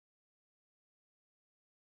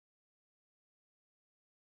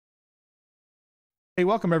Hey,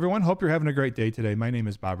 welcome everyone. Hope you're having a great day today. My name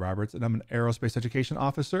is Bob Roberts, and I'm an Aerospace Education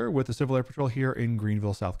Officer with the Civil Air Patrol here in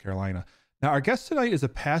Greenville, South Carolina. Now, our guest tonight is a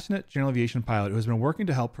passionate General Aviation pilot who has been working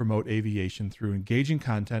to help promote aviation through engaging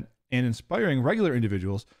content and inspiring regular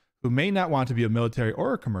individuals who may not want to be a military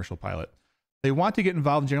or a commercial pilot. They want to get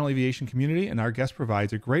involved in the General Aviation community, and our guest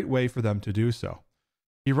provides a great way for them to do so.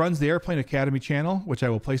 He runs the Airplane Academy channel, which I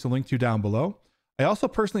will place a link to down below. I also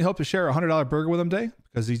personally hope to share a $100 burger with him today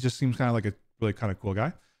because he just seems kind of like a really kind of cool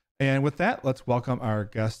guy. And with that, let's welcome our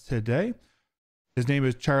guest today. His name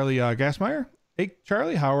is Charlie Gasmire. Hey,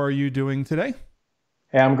 Charlie, how are you doing today?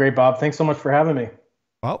 Hey, I'm great, Bob. Thanks so much for having me.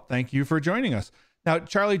 Well, thank you for joining us. Now,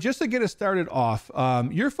 Charlie, just to get us started off,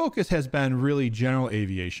 your focus has been really general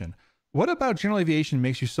aviation. What about general aviation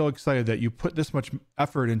makes you so excited that you put this much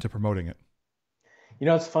effort into promoting it? You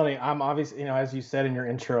know, it's funny. I'm obviously, as you said in your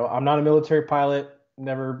intro, I'm not a military pilot,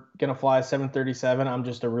 never gonna fly a 737. I'm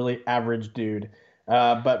just a really average dude.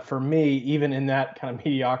 But for me, even in that kind of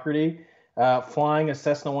mediocrity, flying a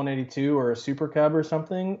Cessna 182 or a Super Cub or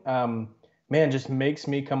something, man, just makes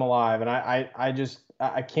me come alive. And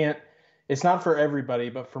I can't. It's not for everybody,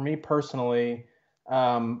 but for me personally,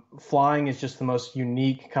 flying is just the most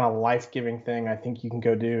unique kind of life-giving thing I think you can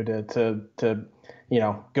go do to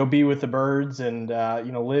go be with the birds and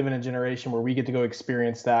live in a generation where we get to go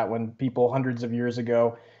experience that when people hundreds of years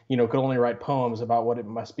ago could only write poems about what it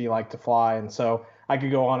must be like to fly. And so I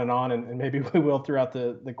could go on and maybe we will throughout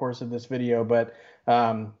the course of this video, but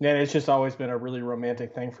man, it's just always been a really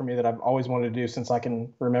romantic thing for me that I've always wanted to do since I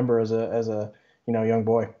can remember as a young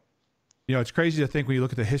boy. You know, it's crazy to think when you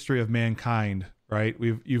look at the history of mankind, right?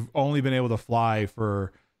 You've only been able to fly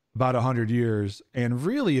for about 100 years. And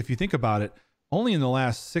really, if you think about it, only in the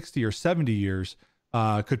last 60 or 70 years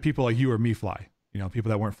could people like you or me fly, people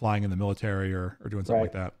that weren't flying in the military or doing something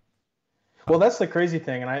like that. Well, that's the crazy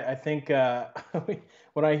thing. And I think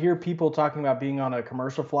when I hear people talking about being on a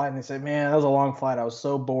commercial flight and they say, man, that was a long flight, I was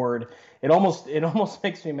so bored. It almost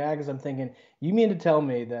makes me mad because I'm thinking, you mean to tell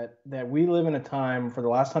me that we live in a time for the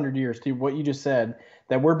last 100 years, to what you just said,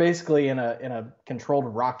 that we're basically in a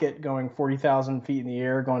controlled rocket going 40,000 feet in the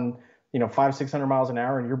air, going 500-600 miles an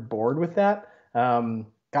hour, and you're bored with that?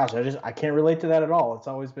 Gosh, I can't relate to that at all. It's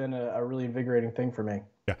always been a really invigorating thing for me.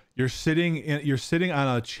 Yeah, you're sitting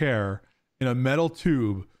on a chair in a metal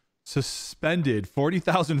tube, suspended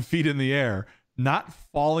 40,000 feet in the air, not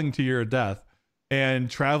falling to your death, and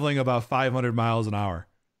traveling about 500 miles an hour.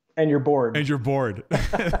 And you're bored. And you're bored.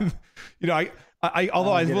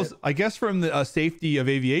 I guess from the safety of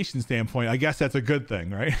aviation standpoint, I guess that's a good thing,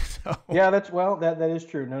 right? Yeah, that is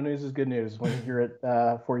true. No news is good news when you're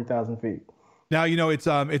at 40,000 feet. Now, it's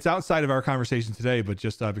outside of our conversation today, but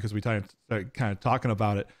just because we started kind of talking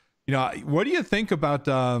about it, what do you think about,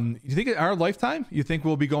 you think in our lifetime, you think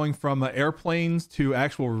we'll be going from airplanes to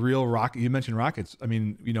actual real rocket? You mentioned rockets. I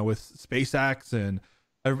mean, with SpaceX and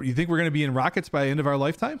you think we're going to be in rockets by the end of our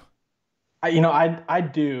lifetime? I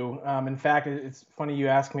do. In fact, it's funny you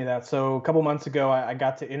asked me that. So a couple months ago, I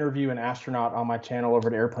got to interview an astronaut on my channel over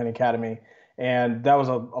at Airplane Academy. And that was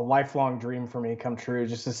a lifelong dream for me come true,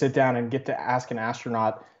 just to sit down and get to ask an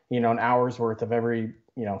astronaut, an hour's worth of every,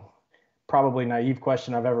 probably naive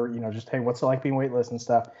question I've ever, just, hey, what's it like being weightless and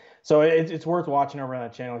stuff. So it's worth watching over on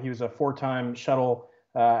that channel. He was a 4-time shuttle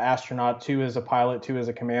astronaut, 2 as a pilot, 2 as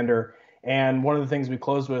a commander. And one of the things we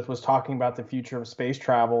closed with was talking about the future of space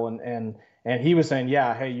travel. And he was saying,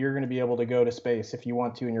 yeah, hey, you're going to be able to go to space if you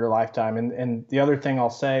want to in your lifetime. And the other thing I'll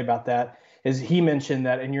say about that is he mentioned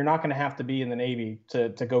that, and you're not going to have to be in the Navy to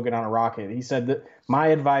go get on a rocket. He said that my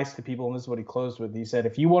advice to people, and this is what he closed with, he said,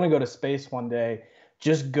 if you want to go to space one day,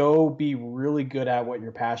 just go be really good at what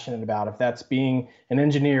you're passionate about. If that's being an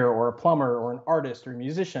engineer or a plumber or an artist or a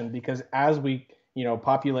musician, because as we,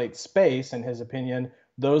 populate space, in his opinion,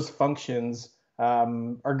 those functions are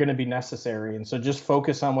going to be necessary. And so just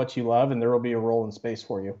focus on what you love and there will be a role in space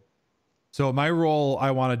for you. So my role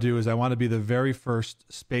I want to do is I want to be the very first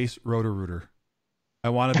space rotor-rooter. I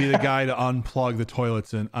want to be the guy to unplug the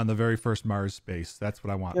toilets on the very first Mars space. That's what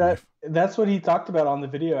I want. Yeah, that's what he talked about on the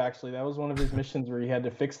video. Actually, that was one of his missions where he had to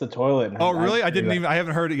fix the toilet. Oh, really? I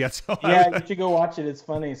haven't heard it yet. So yeah, you should go watch it. It's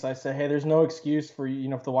funny. So I said, hey, there's no excuse for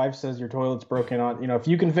if the wife says your toilet's broken if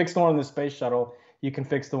you can fix the one in the space shuttle, you can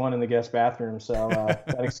fix the one in the guest bathroom. So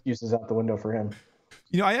that excuse is out the window for him.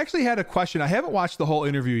 I actually had a question. I haven't watched the whole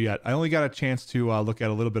interview yet. I only got a chance to look at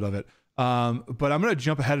a little bit of it. But I'm going to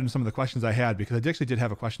jump ahead into some of the questions I had because I actually did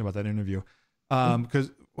have a question about that interview.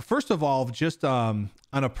 Because first of all, just on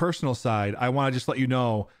a personal side, I want to just let you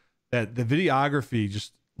know that the videography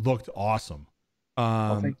just looked awesome.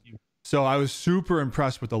 Thank you. So I was super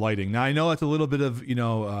impressed with the lighting. Now I know it's a little bit of,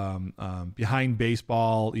 behind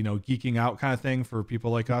baseball, geeking out kind of thing for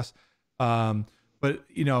people like us. But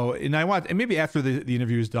and maybe after the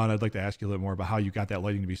interview is done, I'd like to ask you a little more about how you got that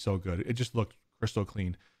lighting to be so good. It just looked crystal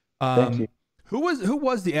clean. Thank you. Who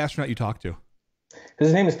was the astronaut you talked to?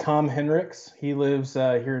 His name is Tom Hendricks. He lives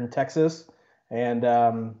here in Texas, and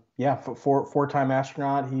four-time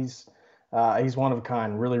astronaut. He's one of a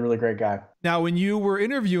kind. Really, really great guy. Now, when you were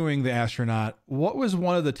interviewing the astronaut, what was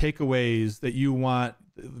one of the takeaways that you want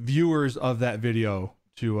viewers of that video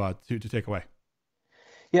to take away?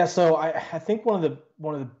 Yeah, so I think one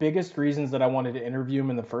of the biggest reasons that I wanted to interview him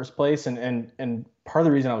in the first place, and part of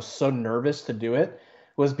the reason I was so nervous to do it,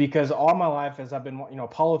 was because all my life, as I've been,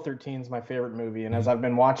 Apollo 13 is my favorite movie, and as I've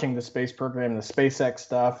been watching the space program and the SpaceX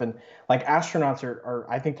stuff, and like astronauts are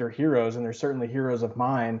I think they're heroes, and they're certainly heroes of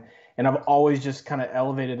mine, and I've always just kind of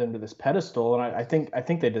elevated them to this pedestal, and I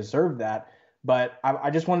think they deserve that. But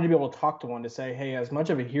I just wanted to be able to talk to one to say, hey, as much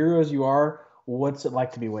of a hero as you are, what's it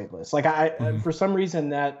like to be weightless? Like for some reason,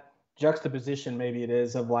 that juxtaposition, maybe it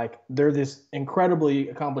is, of like they're this incredibly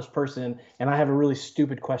accomplished person and I have a really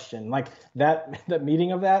stupid question, like that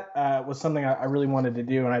meeting of that was something I really wanted to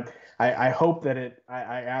do, and I hope that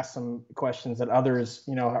I asked some questions that others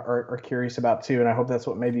are curious about too, and I hope that's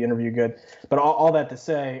what made the interview good. But all that to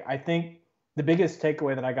say, I think the biggest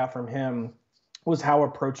takeaway that I got from him was how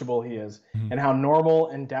approachable he is, and how normal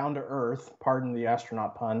and down to earth, pardon the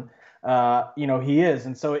astronaut pun, he is.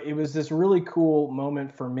 And so it was this really cool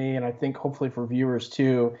moment for me, and I think hopefully for viewers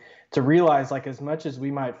too, to realize, like, as much as we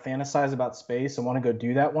might fantasize about space and want to go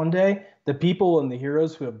do that one day, the people and the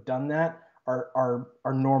heroes who have done that are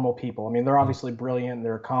normal people. I mean, they're obviously brilliant,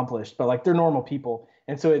 they're accomplished, but like they're normal people.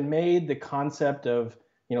 And so it made the concept of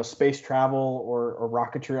space travel or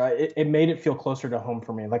rocketry, it made it feel closer to home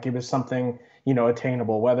for me. Like it was something,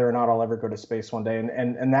 attainable, whether or not I'll ever go to space one day.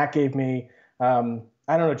 And that gave me,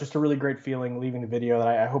 I don't know, just a really great feeling leaving the video that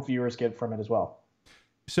I hope viewers get from it as well.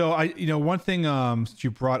 So one thing, since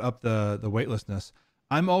you brought up the weightlessness,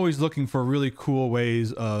 I'm always looking for really cool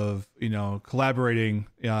ways of, collaborating,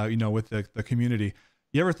 with the community.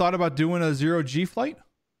 You ever thought about doing a 0G flight?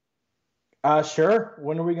 Sure.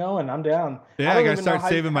 When are we going? I'm down. Yeah, I gotta start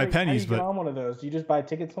saving my pennies. How do you get on one of those? Do you just buy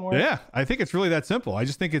tickets somewhere? Yeah, I think it's really that simple. I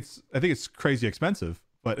think it's crazy expensive,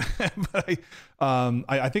 but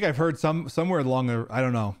I think I've heard somewhere along the, I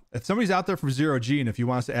don't know, if somebody's out there from 0G and if you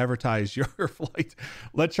want us to advertise your flight,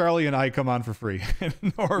 let Charlie and I come on for free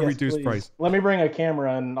or yes, reduced please. price. Let me bring a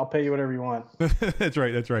camera and I'll pay you whatever you want. That's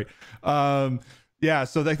right. Yeah,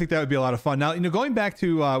 so I think that would be a lot of fun. Now, going back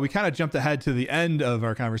to, we kind of jumped ahead to the end of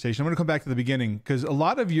our conversation. I'm going to come back to the beginning because a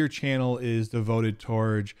lot of your channel is devoted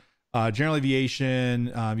towards general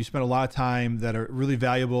aviation. You spend a lot of time that are really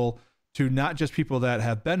valuable to not just people that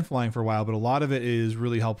have been flying for a while, but a lot of it is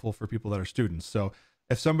really helpful for people that are students. So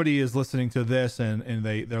if somebody is listening to this and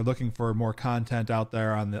they're looking for more content out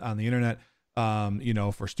there on the internet,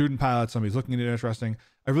 for student pilots, somebody's looking at it interesting,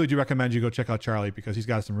 I really do recommend you go check out Charlie because he's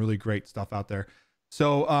got some really great stuff out there.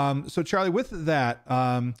 So, Charlie, with that,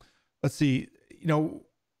 let's see,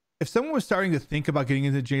 if someone was starting to think about getting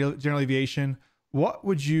into general aviation, what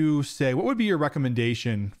would you say? What would be your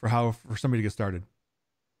recommendation for somebody to get started?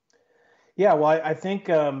 Yeah, well, I think,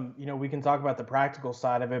 we can talk about the practical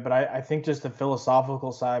side of it, but I think just the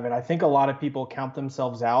philosophical side of it, I think a lot of people count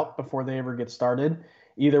themselves out before they ever get started,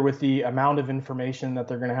 either with the amount of information that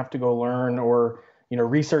they're going to have to go learn or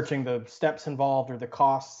researching the steps involved or the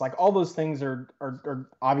costs. Like all those things are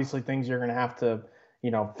obviously things you're going to have to,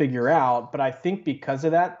 figure out. But I think because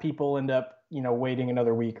of that, people end up, waiting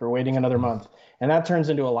another week or waiting another month, and that turns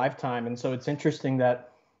into a lifetime. And so it's interesting that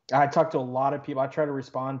I talk to a lot of people. I try to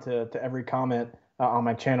respond to every comment on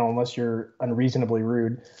my channel, unless you're unreasonably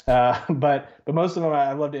rude. But most of them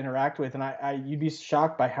I love to interact with, and you'd be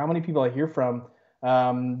shocked by how many people I hear from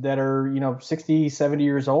that are 60, 70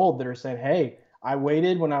 years old that are saying, hey, I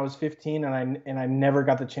waited when I was 15 and I never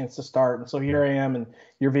got the chance to start. And so here I am, and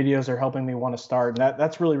your videos are helping me want to start. And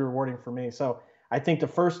that's really rewarding for me. So I think the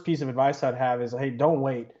first piece of advice I'd have is, hey, don't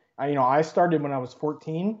wait. I started when I was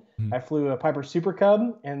 14. I flew a Piper Super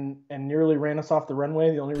Cub and nearly ran us off the runway.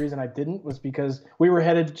 The only reason I didn't was because we were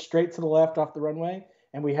headed straight to the left off the runway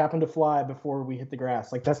and we happened to fly before we hit the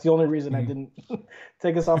grass. Like that's the only reason I didn't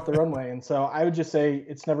take us off the runway. And so I would just say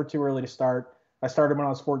it's never too early to start. I started when I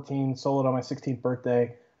was 14, soloed on my 16th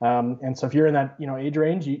birthday. And so if you're in that, age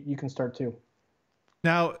range, you can start too.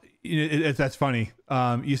 Now, that's funny.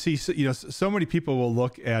 You see, so many people will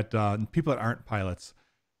look at people that aren't pilots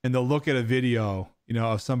and they'll look at a video,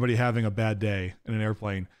 of somebody having a bad day in an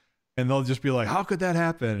airplane and they'll just be like, how could that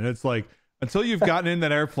happen? And it's like, until you've gotten in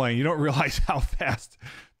that airplane, you don't realize how fast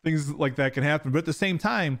things like that can happen. But at the same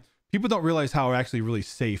time, people don't realize how actually really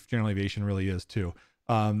safe general aviation really is too.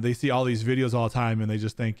 They see all these videos all the time and they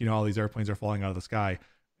just think, all these airplanes are falling out of the sky,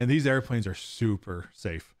 and these airplanes are super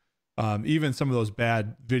safe. Even some of those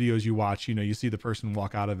bad videos you watch, you see the person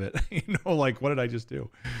walk out of it, like, what did I just do?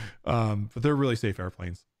 But they're really safe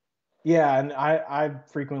airplanes. Yeah, and I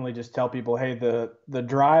frequently just tell people, hey, the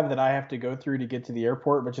drive that I have to go through to get to the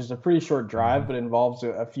airport, which is a pretty short drive, but involves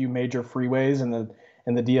a few major freeways in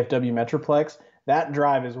the DFW Metroplex. That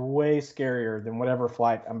drive is way scarier than whatever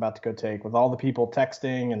flight I'm about to go take, with all the people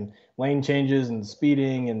texting and lane changes and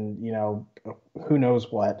speeding and who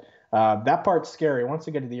knows what. That part's scary. Once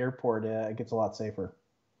you get to the airport, it gets a lot safer.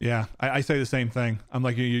 Yeah, I say the same thing. I'm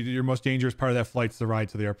like, your most dangerous part of that flight's the ride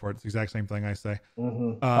to the airport. It's the exact same thing I say.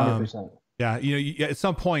 100%. Yeah, at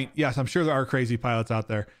some point, yes, I'm sure there are crazy pilots out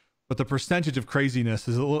there, but the percentage of craziness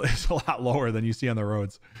is a lot lower than you see on the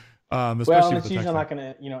roads. Well, it's usually not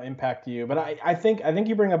going to impact you. But I think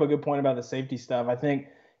you bring up a good point about the safety stuff. I think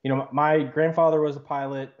my grandfather was a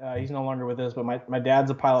pilot. He's no longer with us, but my dad's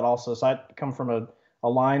a pilot also. So I come from a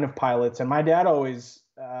line of pilots, and my dad always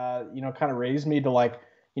kind of raised me to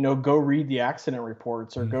go read the accident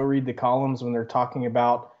reports or go read the columns when they're talking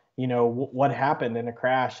about what happened in a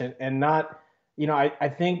crash, and not I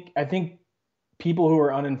think people who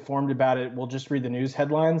are uninformed about it will just read the news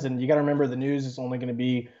headlines, and you got to remember the news is only going to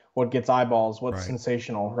be what gets eyeballs, what's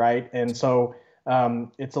sensational, right? And so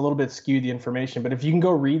it's a little bit skewed, the information. But if you can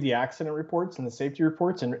go read the accident reports and the safety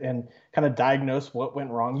reports and kind of diagnose what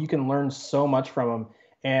went wrong, you can learn so much from them.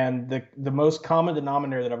 And the most common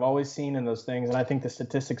denominator that I've always seen in those things, and I think the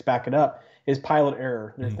statistics back it up, is pilot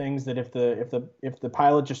error. There are things that if the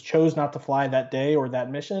pilot just chose not to fly that day or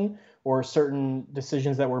that mission, or certain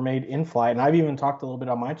decisions that were made in flight. And I've even talked a little bit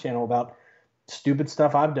on my channel about stupid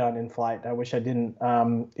stuff I've done in flight. I wish I didn't.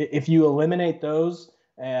 If you eliminate those,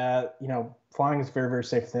 flying is a very, very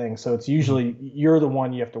safe thing. So it's usually you're the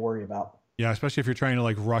one you have to worry about. Yeah, especially if you're trying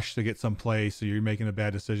to rush to get someplace, so you're making a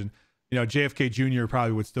bad decision. JFK Jr.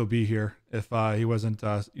 probably would still be here if he wasn't,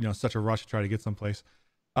 such a rush to try to get someplace.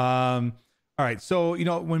 All right. So,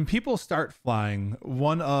 when people start flying,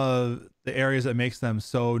 one of the areas that makes them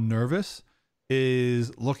so nervous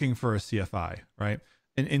is looking for a CFI, right?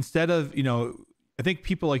 And instead of, I think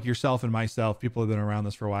people like yourself and myself, people have been around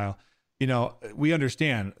this for a while, we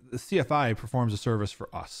understand the CFI performs a service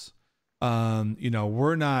for us.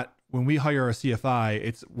 We're not, when we hire a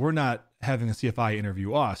CFI, we're not having a CFI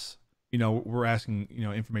interview us. We're asking,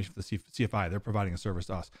 information for the CFI. They're providing a service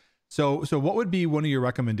to us. So what would be one of your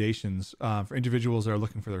recommendations for individuals that are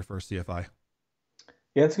looking for their first CFI?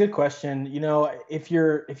 Yeah, it's a good question. If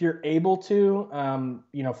you're able to,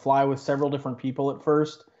 fly with several different people at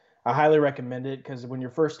first, I highly recommend it, because when you're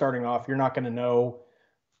first starting off, you're not going to know,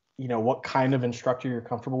 what kind of instructor you're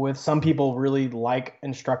comfortable with. Some people really like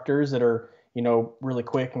instructors that are, really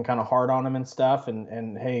quick and kind of hard on them and stuff,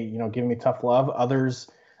 and hey, giving me tough love. Others,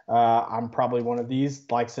 I'm probably one of these,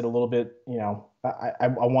 likes it a little bit, I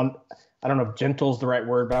want, I don't know if gentle is the right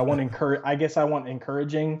word, but I want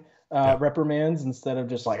encouraging reprimands instead of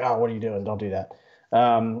just like, oh, what are you doing? Don't do that.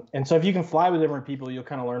 And so if you can fly with different people, you'll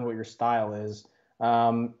kind of learn what your style is.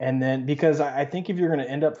 And then, because I think if you're going to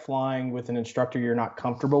end up flying with an instructor you're not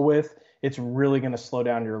comfortable with, it's really going to slow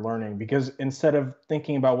down your learning, because instead of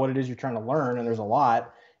thinking about what it is you're trying to learn, and there's a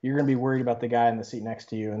lot, you're going to be worried about the guy in the seat next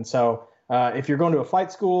to you. And so if you're going to a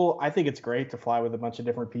flight school, I think it's great to fly with a bunch of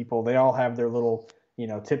different people. They all have their little,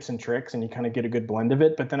 tips and tricks, and you kind of get a good blend of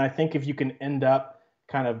it. But then I think if you can end up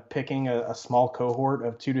kind of picking a small cohort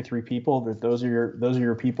of 2 to 3 people, that those are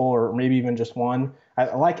your people, or maybe even just one.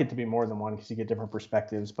 I like it to be more than one, because you get different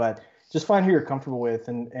perspectives. But just find who you're comfortable with.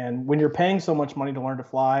 And when you're paying so much money to learn to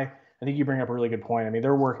fly, I think you bring up a really good point. I mean,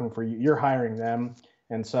 they're working for you. You're hiring them.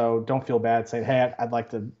 And so don't feel bad saying, hey, I'd like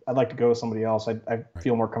to go with somebody else. I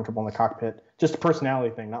feel more comfortable in the cockpit. Just a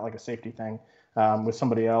personality thing, not like a safety thing, with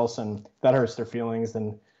somebody else. And if that hurts their feelings,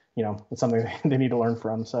 then, it's something they need to learn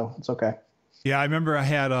from. So it's okay. Yeah, I remember I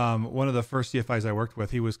had one of the first CFIs I worked with.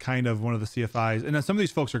 He was kind of one of the CFIs. And some of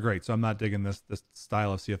these folks are great, so I'm not digging this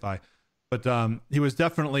style of CFI. But he was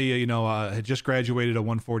definitely, had just graduated a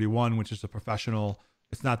 141, which is a professional.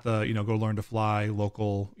 It's not the, go learn to fly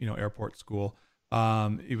local, airport school.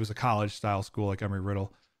 It was a college style school like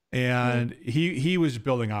Embry-Riddle, and he was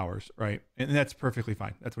building hours, right? And that's perfectly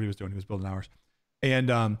fine. That's what he was doing. He was building hours,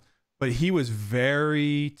 and but he was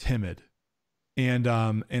very timid, and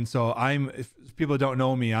so if people don't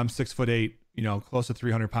know me, I'm 6'8", close to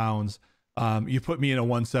 300 pounds. You put me in a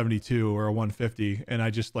 172 or a 150, and I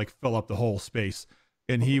just fill up the whole space.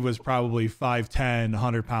 and he was probably 5'10",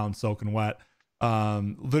 100 pounds soaking wet.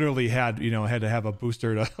 Literally had to have a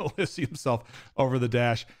booster to lift himself over the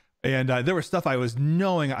dash. And there was stuff I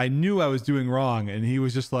knew I was doing wrong. And he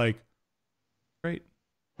was just like, great.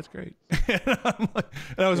 That's great. And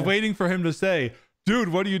I was waiting for him to say, dude,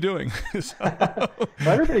 what are you doing? Well,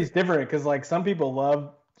 everybody's different, because like some people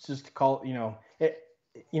love just to call,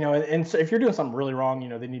 and so if you're doing something really wrong,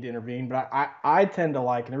 they need to intervene. But I tend to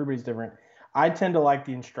like, and everybody's different, I tend to like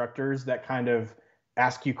the instructors that kind of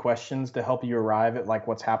ask you questions to help you arrive at like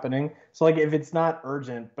what's happening. So like if it's not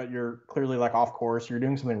urgent, but you're clearly like off course, you're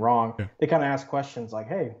doing something wrong, they kind of ask questions like,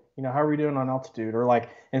 hey, how are we doing on altitude? Or like,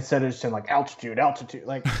 instead of just saying like altitude,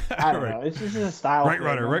 like, I don't know. It's just a style. Right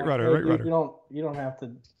rudder. You don't have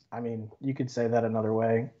to, I mean, you could say that another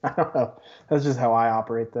way. I don't know. That's just how I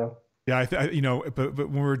operate though. Yeah. But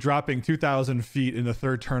when we're dropping 2,000 feet in the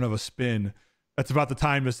third turn of a spin, that's about the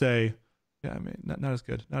time to say, yeah, I mean, not as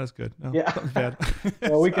good. Not as good. No, yeah. Something's bad.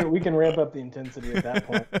 Well, we can ramp up the intensity at that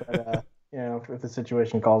point, but if the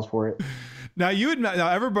situation calls for it. Now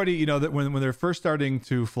everybody, that when they're first starting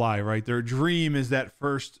to fly, right, their dream is that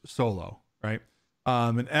first solo, right?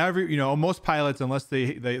 And most pilots, unless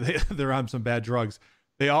they're on some bad drugs,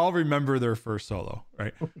 they all remember their first solo,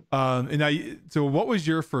 right? So what was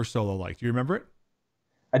your first solo like? Do you remember it?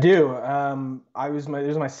 I do. It was my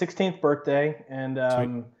 16th birthday, and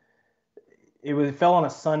it fell on a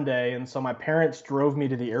Sunday, and so my parents drove me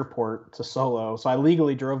to the airport to solo. So I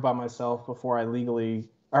legally drove by myself before I legally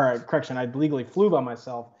flew by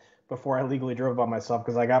myself before I legally drove by myself,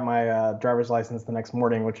 because I got my driver's license the next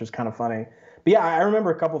morning, which was kind of funny. But yeah, I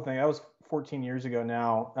remember a couple of things. That was 14 years ago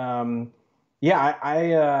now.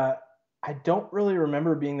 I don't really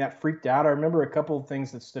remember being that freaked out. I remember a couple of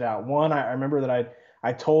things that stood out. One, I remember that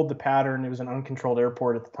I told the pattern. It was an uncontrolled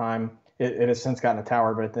airport at the time. It has since gotten a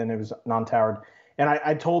tower, but then it was non-towered. And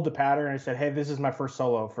I told the pattern, I said, hey, this is my first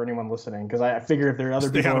solo for anyone listening, because I figured if there are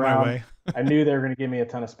other people around, I knew they were going to give me a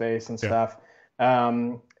ton of space and stuff.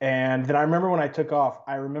 And then I remember when I took off,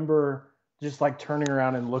 I remember just like turning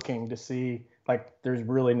around and looking to see like there's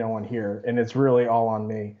really no one here, and it's really all on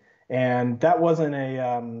me. And that wasn't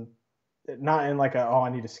not in like I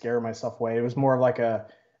need to scare myself way. It was more of like a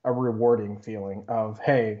rewarding feeling of,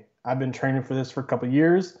 hey, I've been training for this for a couple of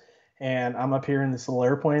years, and I'm up here in this little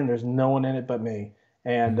airplane. There's no one in it but me.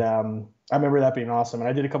 And I remember that being awesome. And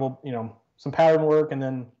I did a couple, some pattern work, and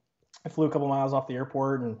then I flew a couple miles off the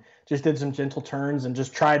airport and just did some gentle turns and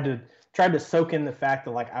just tried to soak in the fact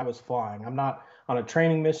that like I was flying. I'm not on a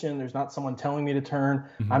training mission. There's not someone telling me to turn.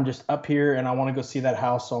 Mm-hmm. I'm just up here and I want to go see that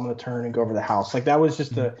house. So I'm going to turn and go over the house. Like that was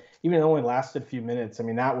just even though it only lasted a few minutes. I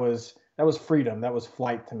mean, that was freedom. That was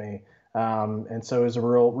flight to me. And so it was a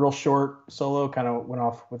real short solo, kind of went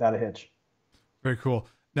off without a hitch. Very cool.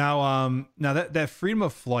 Now that freedom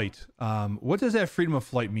of flight, what does that freedom of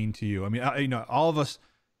flight mean to you? I mean, all of us,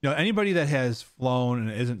 anybody that has flown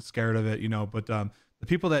and isn't scared of it, but the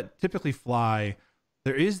people that typically fly,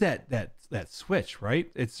 there is that switch, right?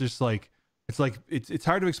 It's just like, it's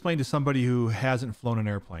hard to explain to somebody who hasn't flown an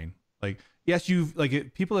airplane. Like, yes,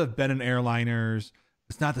 people have been in airliners.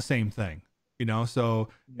 It's not the same thing, So,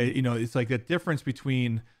 it's like that difference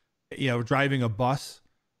between, driving a bus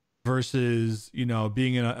versus,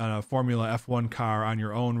 being in a Formula F1 car on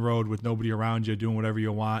your own road with nobody around you, doing whatever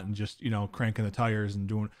you want and just, cranking the tires and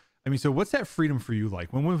doing. I mean, so what's that freedom for you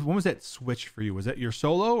like? When was that switch for you? Was that your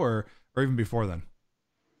solo or even before then?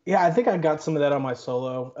 Yeah, I think I got some of that on my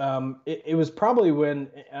solo. It was probably when,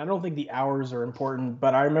 I don't think the hours are important,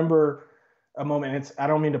 but I remember a moment. I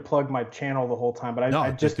don't mean to plug my channel the whole time, but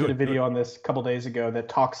I just did a video on this a couple days ago that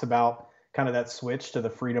talks about kind of that switch to the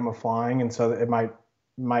freedom of flying. And so it might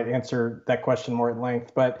answer that question more at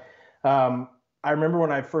length. But I remember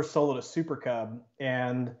when I first soloed a Super Cub,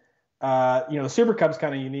 and the Super Cub's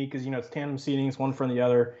kind of unique because, it's tandem seating, it's one in front of the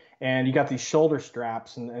other, and you got these shoulder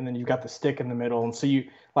straps, and then you've got the stick in the middle. And so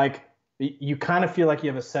you kind of feel like you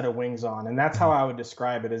have a set of wings on. And that's how I would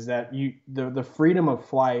describe it, is that the freedom of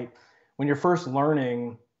flight, when you're first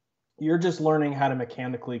learning, you're just learning how to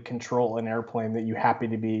mechanically control an airplane that you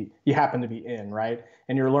happen to be in, right?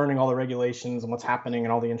 And you're learning all the regulations and what's happening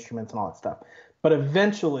and all the instruments and all that stuff. But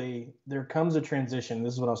eventually there comes a transition.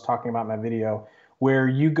 This is what I was talking about in my video, where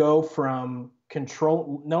you go from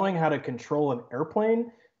knowing how to control an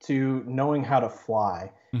airplane to knowing how to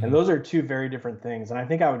fly. Mm-hmm. And those are two very different things. And I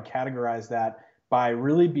think I would categorize that by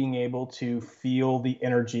really being able to feel the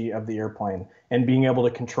energy of the airplane and being able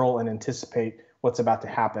to control and anticipate what's about to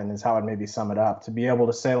happen is how I'd maybe sum it up. To be able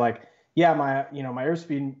to say like, yeah, my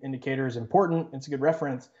airspeed indicator is important. It's a good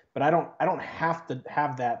reference, but I don't have to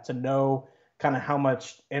have that to know kind of how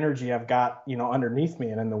much energy I've got, underneath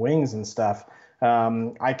me and in the wings and stuff.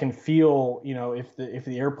 I can feel, if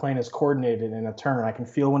the airplane is coordinated in a turn, I can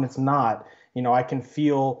feel when it's not. I can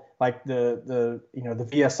feel like the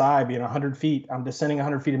VSI being 100 feet. I'm descending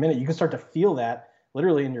 100 feet a minute. You can start to feel that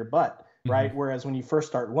literally in your butt, right? Mm-hmm. Whereas when you first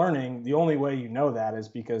start learning, the only way you know that is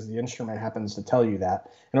because the instrument happens to tell you that.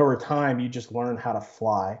 And over time, you just learn how to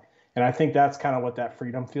fly. And I think that's kind of what that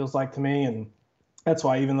freedom feels like to me. And that's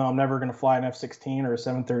why, even though I'm never going to fly an F-16 or a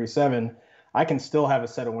 737, I can still have a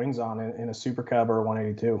set of wings on in a Super Cub or a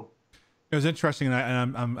 182. It was interesting,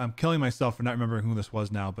 and I'm killing myself for not remembering who this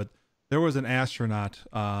was now, but there was an astronaut.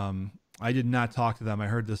 I did not talk to them. I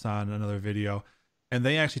heard this on another video, and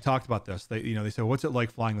they actually talked about this. They said, "What's it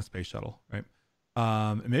like flying the space shuttle?" Right?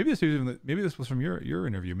 And maybe this was from your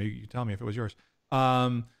interview. Maybe you tell me if it was yours.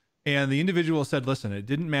 And the individual said, "Listen, it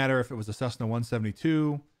didn't matter if it was a Cessna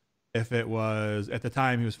 172, if it was at the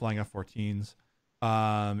time he was flying F-14s,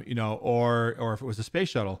 or if it was a space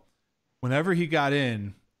shuttle. Whenever he got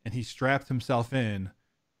in and he strapped himself in,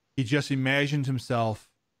 he just imagined himself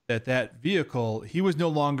that vehicle, he was no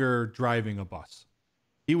longer driving a bus.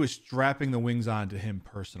 He was strapping the wings on to him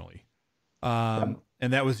personally. And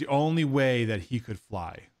that was the only way that he could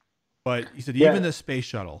fly. But he said, even the space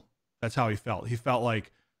shuttle, that's how he felt. He felt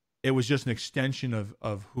like it was just an extension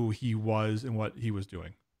of who he was and what he was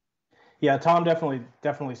doing. Yeah, Tom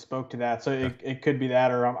definitely spoke to that. So it could be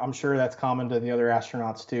that, or I'm sure that's common to the other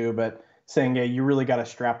astronauts too. But saying, yeah, you really got to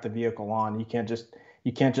strap the vehicle on. You can't just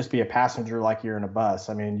be a passenger like you're in a bus.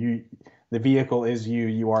 I mean, the vehicle is you.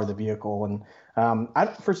 You are the vehicle. And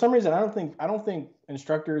for some reason, I don't think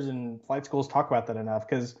instructors in flight schools talk about that enough,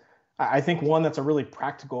 because I think one that's a really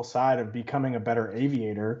practical side of becoming a better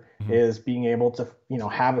aviator is being able to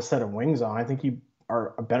have a set of wings on. I think you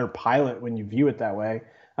are a better pilot when you view it that way.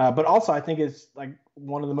 But also, I think it's like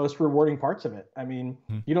one of the most rewarding parts of it. I mean,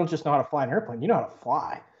 you don't just know how to fly an airplane; you know how to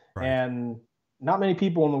fly. Right. And not many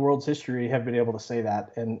people in the world's history have been able to say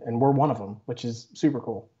that, and we're one of them, which is super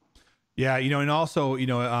cool. Yeah, and also,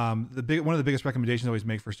 one of the biggest recommendations I always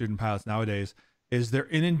make for student pilots nowadays is they're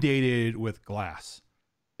inundated with glass.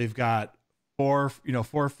 They've got four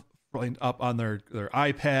up on their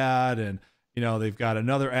iPad, and they've got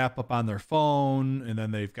another app up on their phone, and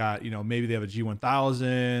then they've got, maybe they have a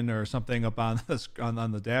G1000 or something up on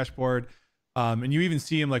the dashboard. And you even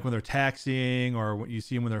see them like when they're taxiing, or when you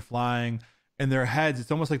see them when they're flying, and their heads,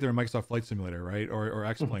 it's almost like they're in Microsoft Flight Simulator, right? Or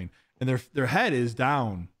X-Plane. And their head is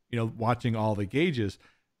down, watching all the gauges.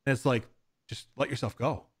 And it's like, just let yourself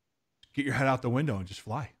go. Get your head out the window and just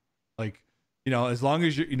fly. Like, as long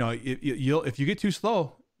as if you get too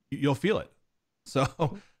slow, you'll feel it. So,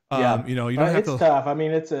 yeah, you don't have to. It's tough. I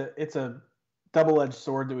mean, it's a double-edged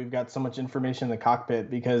sword that we've got so much information in the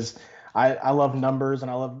cockpit, because I love numbers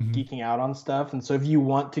and I love geeking out on stuff. And so if you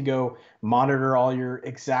want to go monitor all your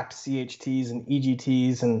exact CHTs and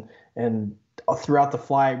EGTs and throughout the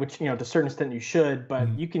flight, which, to a certain extent you should, but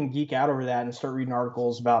you can geek out over that and start reading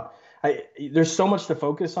articles about, there's so much to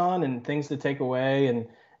focus on and things to take away. And,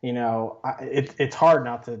 it's hard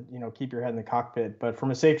not to, keep your head in the cockpit, but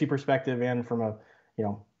from a safety perspective and from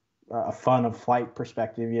a fun of flight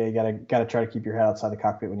perspective, yeah, you gotta try to keep your head outside the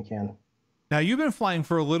cockpit when you can. Now, you've been flying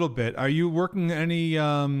for a little bit. Are you working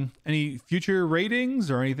any future ratings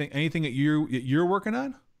or anything that you're working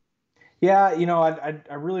on? Yeah,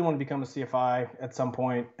 I really want to become a CFI at some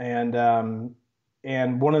point, and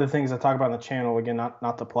one of the things I talk about on the channel, again,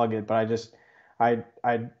 not to plug it, but I just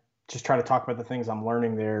try to talk about the things I'm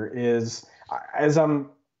learning there, is as I'm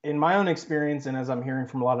in my own experience and as I'm hearing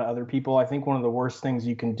from a lot of other people, I think one of the worst things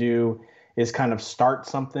you can do is kind of start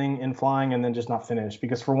something in flying and then just not finish,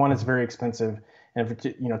 because for one, it's very expensive, and for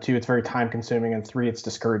two, it's very time consuming, and three, it's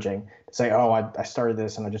discouraging to say, oh, I started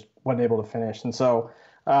this and I just wasn't able to finish. And so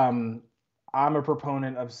I'm a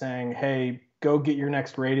proponent of saying, hey, go get your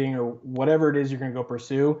next rating or whatever it is you're going to go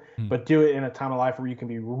pursue, but do it in a time of life where you can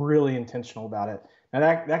be really intentional about it. Now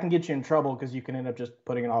that can get you in trouble, because you can end up just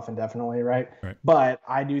putting it off indefinitely, right? But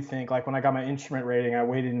I do think, like when I got my instrument rating, I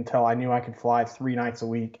waited until I knew I could fly 3 nights a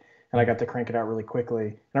week, and I got to crank it out really quickly.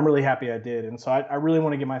 And I'm really happy I did. And so I really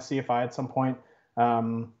want to get my CFI at some point,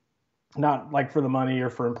 not like for the money or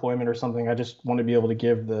for employment or something. I just want to be able to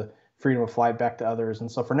give the freedom of flight back to others. And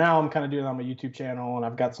so for now, I'm kind of doing it on my YouTube channel, and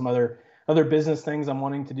I've got some other business things I'm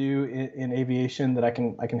wanting to do in aviation that I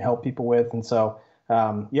can help people with. And so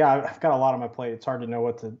yeah, I've got a lot on my plate. It's hard to know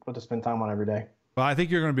what to spend time on every day. Well, I think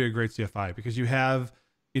you're going to be a great CFI, because you have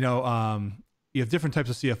you have different types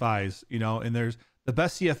of CFIs, and there's the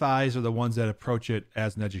best CFIs are the ones that approach it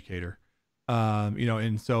as an educator.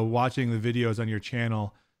 And so watching the videos on your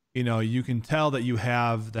channel, you can tell that you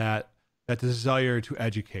have that that desire to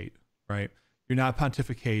educate, right? You're not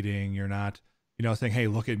pontificating. You're not, saying, hey,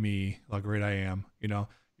 look at me, how great I am.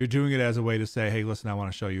 You're doing it as a way to say, hey, listen, I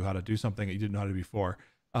want to show you how to do something that you didn't know how to do before.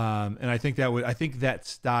 And I think that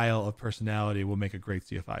style of personality will make a great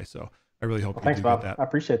CFI. So I really hope Thanks, do Bob. get that. I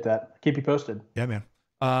appreciate that. Keep you posted. Yeah, man.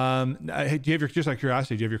 Hey, just out of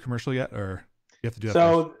curiosity, do you have your commercial yet, or you have to do that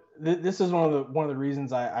So this is one of the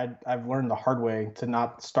reasons I've learned the hard way to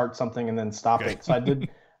not start something and then stop it. So I did.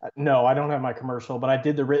 No, I don't have my commercial, but I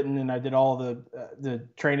did the written and I did all the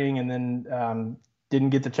training, and then didn't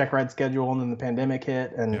get the check ride schedule, and then the pandemic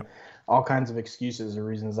hit, and all kinds of excuses or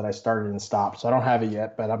reasons that I started and stopped. So I don't have it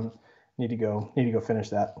yet, but need to go finish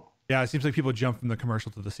that. Yeah, it seems like people jump from the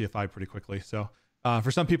commercial to the CFI pretty quickly. So for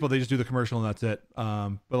some people, they just do the commercial and that's it. But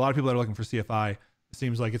a lot of people that are looking for CFI, it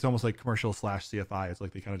seems like it's almost like commercial / CFI. It's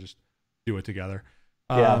like they kind of just do it together.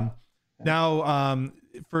 Now,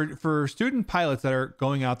 for student pilots that are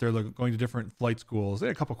going out there, going to different flight schools, I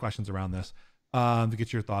had a couple questions around this to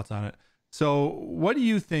get your thoughts on it. So what do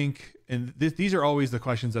you think, and these are always the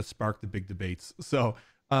questions that spark the big debates. So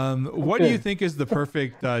what do you think is the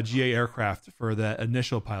perfect GA aircraft for the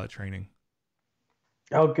initial pilot training?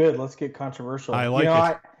 Oh, good. Let's get controversial. I like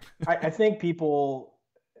it. I think people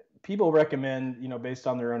recommend, based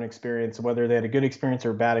on their own experience, whether they had a good experience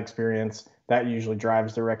or a bad experience, that usually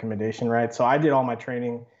drives their recommendation, right? So I did all my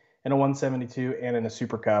training in a 172 and in a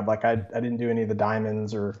Super Cub. Like I didn't do any of the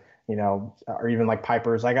diamonds or even like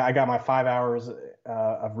Pipers. I got my 5 hours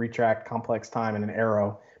of retract complex time in an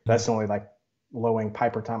Aero. That's the only like low wing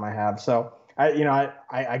Piper time I have. So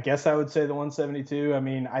I guess I would say the 172. I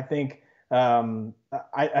mean, I think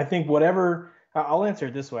whatever. I'll answer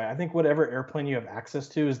it this way. I think whatever airplane you have access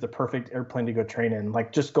to is the perfect airplane to go train in.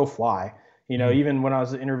 Like, just go fly. Even when I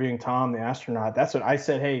was interviewing Tom, the astronaut, that's what I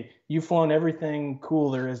said. Hey, you've flown everything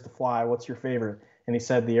cool there is to fly. What's your favorite? And he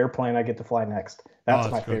said, the airplane I get to fly next.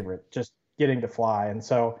 That's my favorite, just getting to fly. And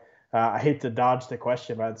so I hate to dodge the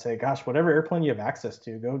question, but I'd say, gosh, whatever airplane you have access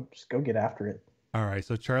to, just go get after it. All right.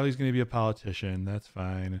 So Charlie's going to be a politician. That's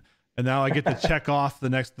fine. And now I get to check off the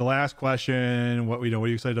last question. What are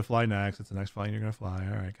you excited to fly next? It's the next flight you're going to fly.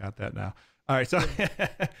 All right. Got that now. All right. So,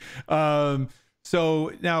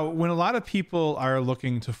 so now when a lot of people are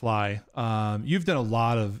looking to fly, you've done a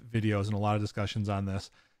lot of videos and a lot of discussions on this.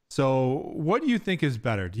 So what do you think is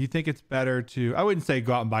better? Do you think it's better to, I wouldn't say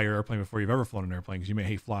go out and buy your airplane before you've ever flown an airplane, because you may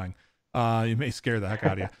hate flying. You may scare the heck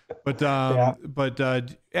out of you.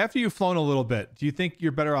 But, after you've flown a little bit, do you think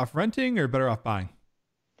you're better off renting or better off buying?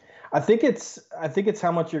 I think it's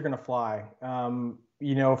how much you're going to fly.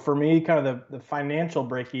 For me, kind of the financial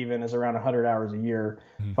break even is around 100 hours a year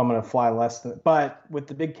if I'm going to fly less than, but with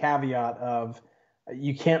the big caveat of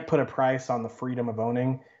you can't put a price on the freedom of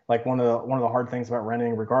owning. Like one of the hard things about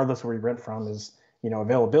renting, regardless of where you rent from, is,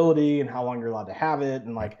 availability and how long you're allowed to have it.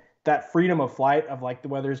 And like that freedom of flight of like, the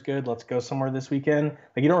weather's good, let's go somewhere this weekend.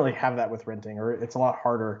 Like you don't really have that with renting, or it's a lot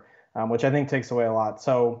harder, which I think takes away a lot.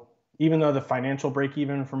 So even though the financial break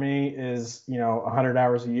even for me is, 100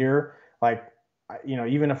 hours a year, like,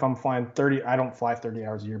 even if I'm flying 30, I don't fly 30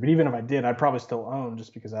 hours a year, but even if I did, I'd probably still own,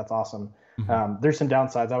 just because that's awesome. There's some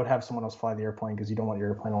downsides. I would have someone else fly the airplane, because you don't want your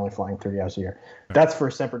airplane only flying 30 hours a year. Right. That's for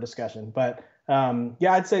a separate discussion. But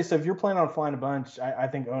I'd say, so if you're planning on flying a bunch, I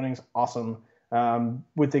think owning's awesome.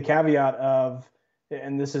 With the caveat of,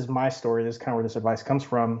 and this is my story, this is kind of where this advice comes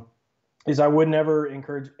from, is I would never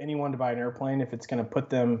encourage anyone to buy an airplane if it's going to put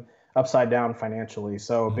them upside down financially.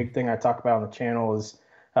 So a big thing I talk about on the channel is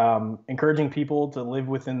encouraging people to live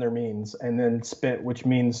within their means, and then which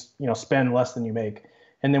means, spend less than you make.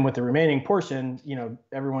 And then with the remaining portion,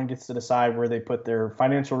 everyone gets to decide where they put their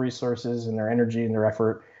financial resources and their energy and their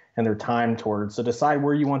effort and their time towards. So decide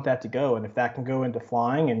where you want that to go. And if that can go into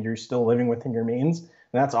flying and you're still living within your means,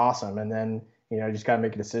 that's awesome. And then, you just got to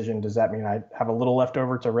make a decision. Does that mean I have a little left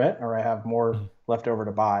over to rent, or I have more left over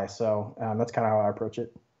to buy? So that's kind of how I approach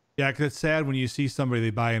it. Yeah, because it's sad when you see somebody,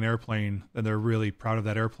 they buy an airplane and they're really proud of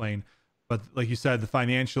that airplane, but like you said,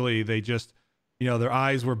 financially they just, their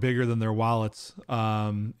eyes were bigger than their wallets,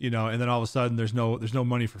 and then all of a sudden there's no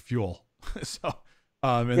money for fuel. So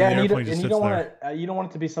and the airplane just sits there. You don't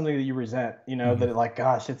want it to be something that you resent. That like,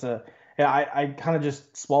 gosh, I kind of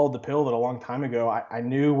just swallowed the pill that a long time ago. I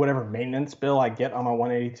knew whatever maintenance bill I get on my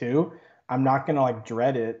 182, I'm not gonna like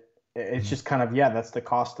dread it. It's just kind of, that's the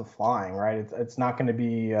cost of flying, right? It's not going to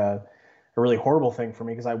be a really horrible thing for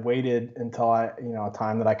me, because I waited until a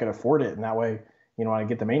time that I could afford it. And that way, when I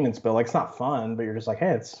get the maintenance bill, like, it's not fun, but you're just like,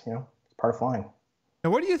 hey, it's part of flying.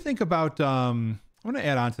 Now, what do you think about, I want to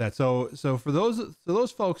add on to that. So for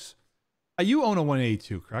those folks, you own a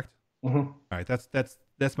 182, correct? Mm-hmm. All right.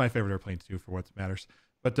 That's my favorite airplane too, for what matters.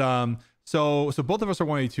 But so both of us are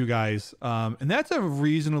 182 guys, and that's a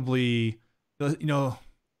reasonably, okay,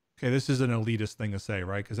 this is an elitist thing to say,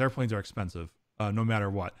 right? Because airplanes are expensive, no matter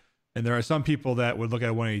what. And there are some people that would look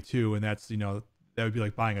at 182, and that's that would be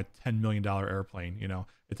like buying a $10 million airplane.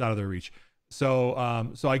 It's out of their reach.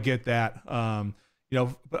 So so I get that.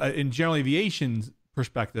 But in general aviation's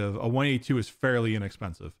perspective, a 182 is fairly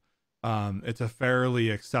inexpensive. It's a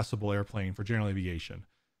fairly accessible airplane for general aviation.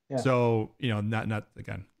 Yeah. So not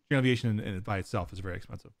again, general aviation by itself is very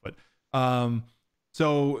expensive. But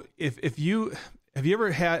so if you have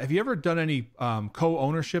you ever done any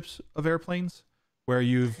co-ownerships of airplanes where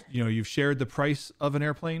you've shared the price of an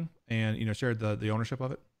airplane and shared the ownership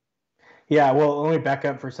of it? Yeah, well, let me back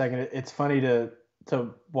up for a second. It's funny to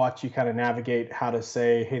watch you kind of navigate how to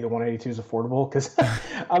say, hey, the 182 is affordable, because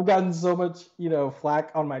I've gotten so much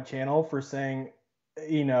flack on my channel for saying,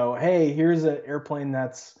 hey, here's an airplane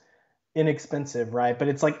that's inexpensive, right? But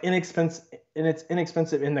it's like inexpensive, and it's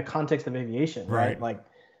inexpensive in the context of aviation, right? Like,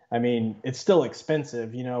 I mean, it's still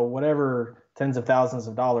expensive, whatever tens of thousands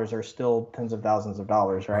of dollars are still tens of thousands of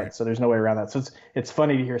dollars, right? So there's no way around that. So it's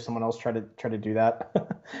funny to hear someone else try to do that,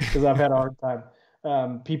 because I've had a hard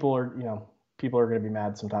time. People are going to be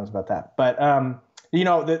mad sometimes about that. But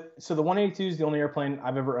so the 182 is the only airplane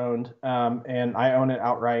I've ever owned, and I own it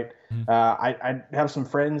outright. I have some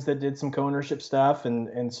friends that did some co-ownership stuff,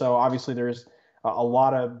 and so obviously there's a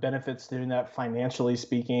lot of benefits to doing that financially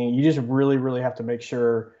speaking. You just really, really have to make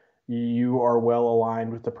sure you are well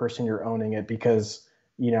aligned with the person you're owning it, because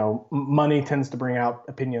money tends to bring out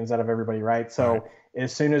opinions out of everybody, right? So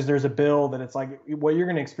as soon as there's a bill that it's like, what you're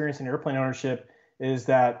going to experience in airplane ownership is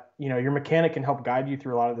that your mechanic can help guide you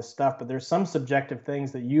through a lot of this stuff, but there's some subjective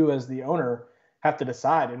things that you as the owner have to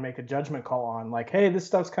decide and make a judgment call on, like, hey, this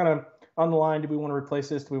stuff's kind of on the line. Do we want to replace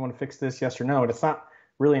this? Do we want to fix this? Yes or no? And it's not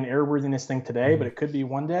really an airworthiness thing today, but it could be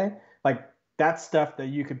one day. Like, that's stuff that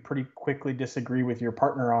you could pretty quickly disagree with your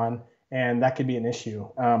partner on, and that could be an issue.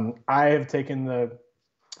 I have taken the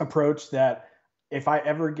approach that if I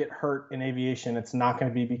ever get hurt in aviation, it's not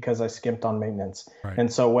going to be because I skimped on maintenance.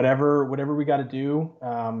 And so whatever we got to do,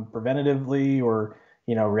 preventatively or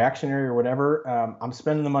reactionary or whatever, I'm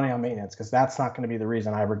spending the money on maintenance, because that's not going to be the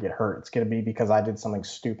reason I ever get hurt. It's going to be because I did something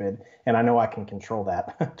stupid, and I know I can control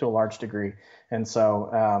that to a large degree. And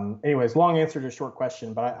so, anyways, long answer to a short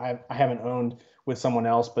question, but I haven't owned with someone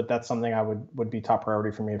else, but that's something I would be top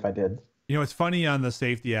priority for me if I did. It's funny on the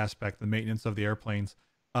safety aspect, the maintenance of the airplanes.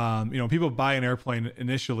 People buy an airplane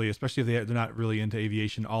initially, especially if they're not really into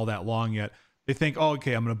aviation all that long yet. They think, oh,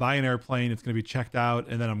 okay, I'm going to buy an airplane. It's going to be checked out,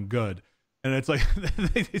 and then I'm good. And it's like,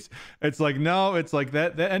 it's like, no, it's like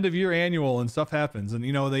that end of year annual and stuff happens. And,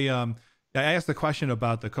 I asked the question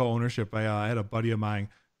about the co-ownership. I had a buddy of mine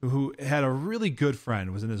who had a really good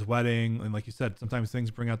friend, was in his wedding. And like you said, sometimes things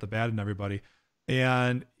bring out the bad in everybody.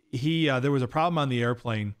 And there was a problem on the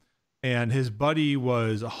airplane, and his buddy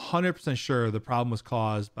was 100% sure the problem was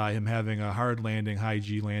caused by him having a hard landing, high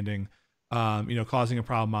G landing, causing a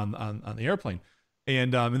problem on the airplane.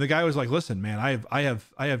 And the guy was like, listen, man, I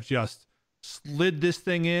have just slid this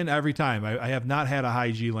thing in every time. I have not had a high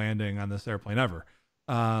G landing on this airplane ever.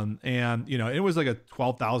 And it was like a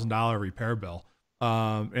 $12,000 repair bill.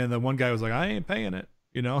 And the one guy was like, I ain't paying it,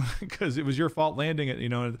 because it was your fault landing it,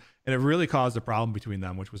 and it really caused a problem between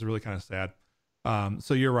them, which was really kind of sad.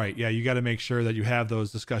 So you're right. Yeah. You got to make sure that you have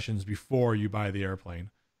those discussions before you buy the airplane.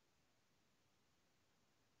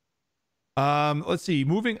 Let's see,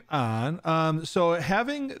 moving on. So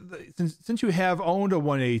since you have owned a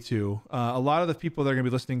 182, a lot of the people that are going to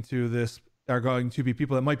be listening to this are going to be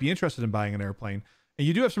people that might be interested in buying an airplane. And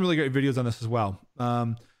you do have some really great videos on this as well.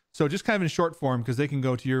 So just kind of in short form, because they can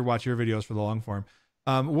go to watch your videos for the long form.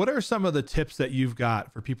 What are some of the tips that you've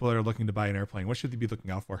got for people that are looking to buy an airplane? What should they be looking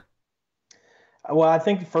out for? Well, I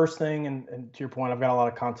think the first thing, and to your point, I've got a lot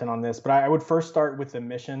of content on this, but I would first start with the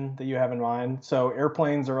mission that you have in mind. So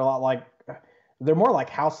airplanes are a lot like, they're more like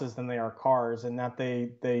houses than they are cars, in that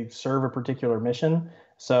they serve a particular mission.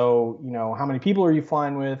 So, how many people are you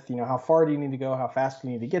flying with? How far do you need to go? How fast do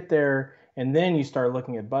you need to get there? And then you start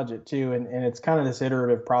looking at budget too. And it's kind of this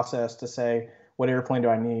iterative process to say, what airplane do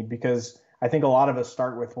I need? Because I think a lot of us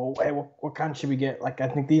start with, well, hey, what kind should we get? Like, I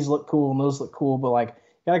think these look cool and those look cool, but like,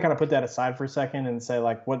 you gotta kind of put that aside for a second and say,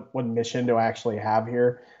 like, what mission do I actually have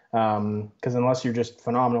here? Because unless you're just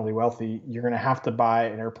phenomenally wealthy, you're going to have to buy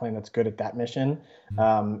an airplane that's good at that mission,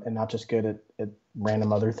 and not just good at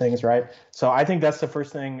random other things, right? So I think that's the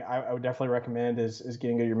first thing I would definitely recommend is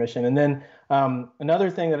getting good at your mission. And then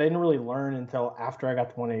another thing that I didn't really learn until after I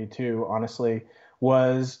got the 182, honestly,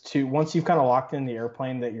 was to, once you've kind of locked in the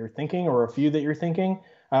airplane that you're thinking, or a few that you're thinking,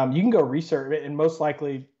 You can go research, and most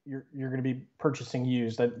likely you're going to be purchasing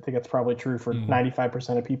used. I think that's probably true for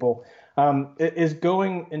 95% of people. Is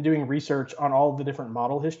going and doing research on all the different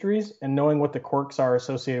model histories and knowing what the quirks are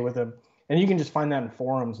associated with them. And you can just find that in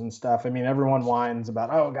forums and stuff. I mean, everyone whines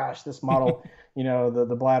about, oh gosh, this model,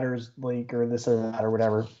 the bladders leak or this or that or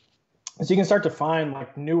whatever. So you can start to find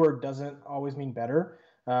like newer doesn't always mean better.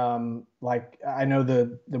 Like I know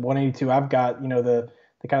the 182 I've got,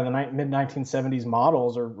 the kind of the mid 1970s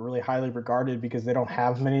models are really highly regarded because they don't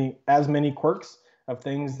have as many quirks of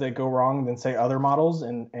things that go wrong than say other models.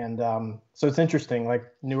 And so it's interesting, like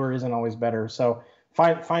newer isn't always better. So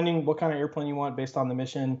finding what kind of airplane you want based on the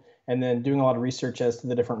mission, and then doing a lot of research as to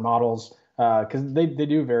the different models, because they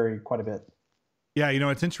do vary quite a bit. Yeah,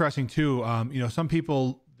 it's interesting too. Some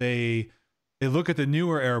people they look at the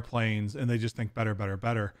newer airplanes and they just think better, better,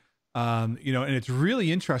 better. And it's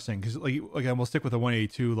really interesting because like again, we'll stick with the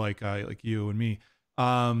 182 like you and me.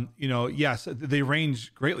 Yes, they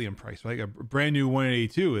range greatly in price. Right, a brand new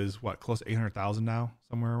 182 is what, close to 800,000 now,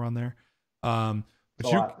 somewhere around there.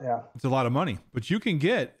 It's a lot of money, but you can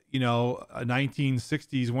get, a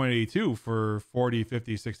 1960s 182 for 40,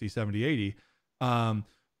 50, 60, 70, 80.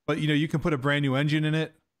 But you can put a brand new engine in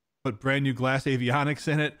it, put brand new glass avionics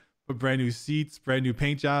in it, put brand new seats, brand new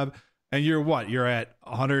paint job, and you're at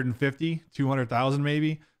 150, 200,000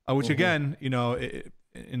 maybe, which again,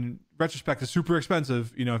 in retrospect is super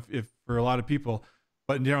expensive, if for a lot of people,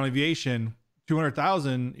 but in general aviation,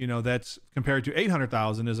 200,000, that's compared to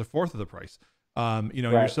 800,000 is a fourth of the price. Right.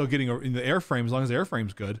 You're still getting in the airframe, as long as the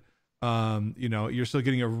airframe's good, you're still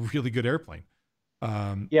getting a really good airplane.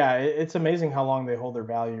 Yeah, it's amazing how long they hold their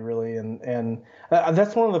value, really, and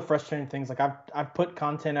that's one of the frustrating things. Like I've put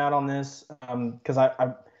content out on this because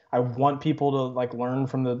I want people to like learn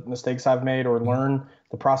from the mistakes I've made or learn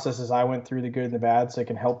the processes I went through, the good and the bad, so it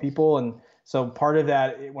can help people. And so part of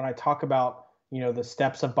that, when I talk about the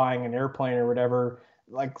steps of buying an airplane or whatever,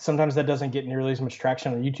 like sometimes that doesn't get nearly as much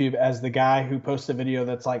traction on YouTube as the guy who posts a video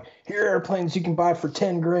that's like, here are airplanes you can buy for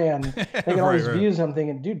 10 grand. They get all these views. I'm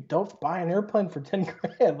thinking, dude, don't buy an airplane for 10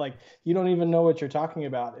 grand. Like you don't even know what you're talking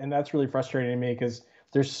about. And that's really frustrating to me because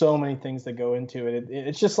there's so many things that go into it.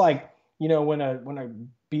 It's just like, when a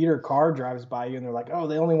beater car drives by you and they're like, oh,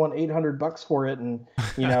 they only want $800 for it. And,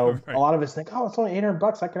 right. A lot of us think, oh, it's only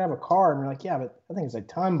 $800. I can have a car. And we're like, yeah, but I think it's a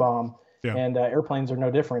time bomb. Yeah. And airplanes are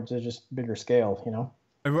no different. They're just bigger scale,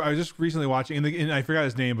 I was just recently watching, and I forgot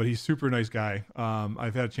his name, but he's a super nice guy.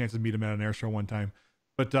 I've had a chance to meet him at an air show one time,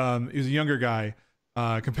 but he was a younger guy,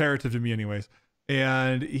 comparative to me anyways.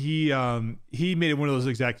 And he made one of those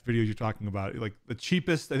exact videos you're talking about, like the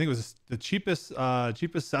cheapest, I think it was the cheapest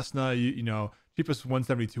Cessna, cheapest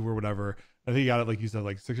 172 or whatever. I think he got it, like you said,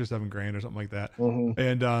 like 6 or 7 grand or something like that.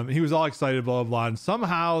 And he was all excited, blah, blah, blah. And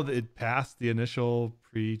somehow it passed the initial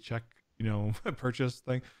pre-check, purchase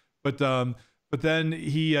thing. But then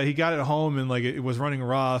he got it home and like it was running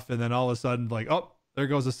rough, and then all of a sudden like, oh, there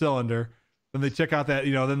goes the cylinder. Then they check out that,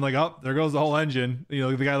 then like, oh, there goes the whole engine.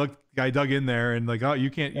 The guy dug in there and like, oh, you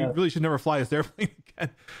really should never fly this airplane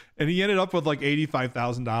again. And he ended up with like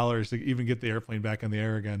 $85,000 to even get the airplane back in the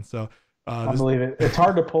air again. So I believe it. It's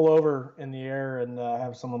hard to pull over in the air and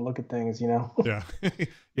have someone look at things, Yeah.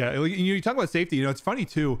 Yeah. You talk about safety, it's funny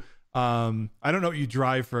too. I don't know what you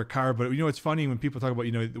drive for a car, but it's funny when people talk about,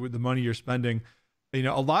 the money you're spending,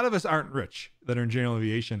 a lot of us aren't rich that are in general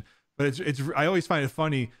aviation, but I always find it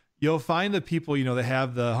funny. You'll find the people, that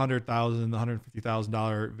have the $100,000, the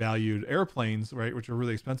 $150,000 valued airplanes, right, which are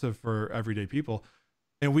really expensive for everyday people.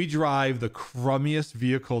 And we drive the crummiest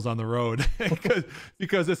vehicles on the road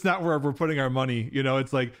because it's not where we're putting our money.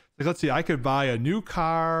 It's like, let's see, I could buy a new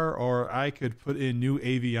car or I could put in new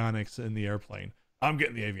avionics in the airplane. I'm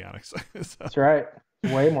getting the avionics. So, that's right.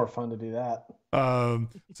 Way more fun to do that.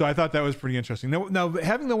 So I thought that was pretty interesting. Now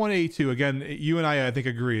having the 182, again, you and I think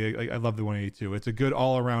agree. I love the 182. It's a good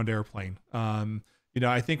all around airplane.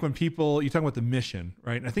 I think when you talk about the mission,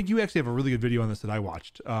 right? And I think you actually have a really good video on this that I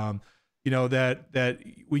watched. That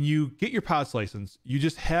when you get your pilot's license, you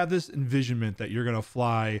just have this envisionment that you're going to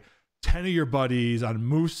fly 10 of your buddies on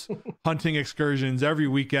moose hunting excursions every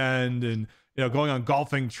weekend, and going on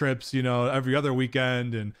golfing trips, every other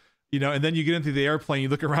weekend, and and then you get into the airplane, you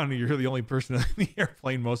look around and you're the only person in the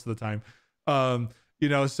airplane most of the time. So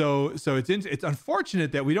it's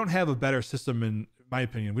unfortunate that we don't have a better system, in my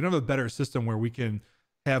opinion. We don't have a better system where we can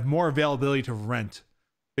have more availability to rent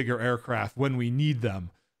bigger aircraft when we need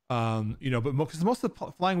them. But because most of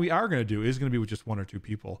the flying we are going to do is going to be with just 1 or 2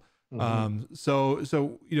 people. So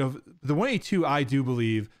the 182, I do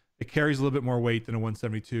believe it carries a little bit more weight than a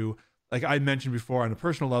 172. Like I mentioned before, on a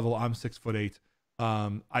personal level, I'm 6'8".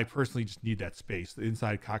 I personally just need that space. The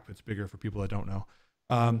inside cockpit's bigger for people that don't know.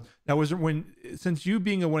 Now, since you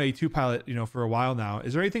being a 182 pilot, for a while now,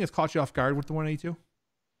 is there anything that's caught you off guard with the 182?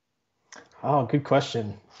 Oh, good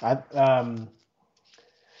question.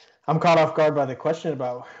 I'm caught off guard by the question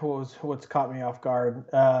about what's caught me off guard.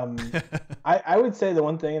 I would say the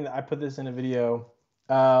one thing that I put this in a video,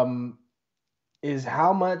 is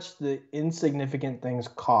how much the insignificant things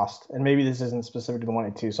cost. And maybe this isn't specific to the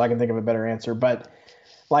 182, so I can think of a better answer. But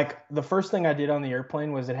like the first thing I did on the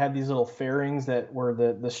airplane was it had these little fairings that were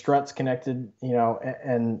the struts connected,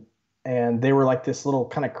 and they were like this little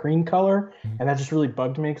kind of cream color, and that just really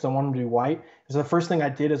bugged me because I wanted them to be white. So the first thing I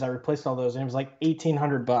did is I replaced all those, and it was like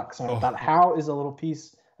 $1,800. And I thought, how is a little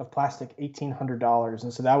piece of plastic $1,800?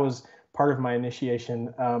 And so that was part of my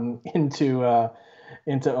initiation into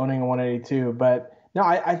owning a 182. But no,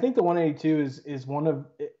 I think the 182 is one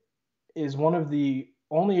of the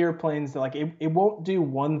only airplanes that like it won't do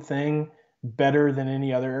one thing better than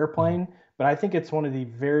any other airplane. But I think it's one of the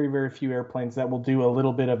very, very few airplanes that will do a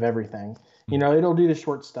little bit of everything. It'll do the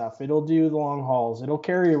short stuff. It'll do the long hauls. It'll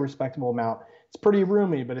carry a respectable amount. It's pretty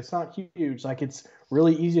roomy, but it's not huge. Like it's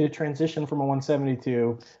really easy to transition from a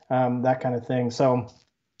 172, that kind of thing. So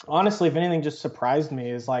honestly, if anything just surprised me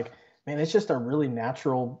is like, man, it's just a really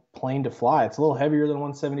natural plane to fly. It's a little heavier than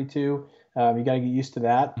 172. You got to get used to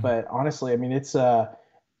that. But honestly, I mean, it's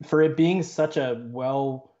for it being such a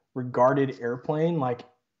well-regarded airplane, like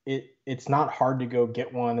it's not hard to go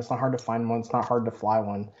get one. It's not hard to find one. It's not hard to fly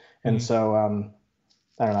one. And so,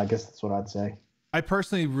 I don't know, I guess that's what I'd say. I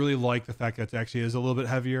personally really like the fact that it actually is a little bit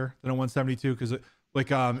heavier than a 172 because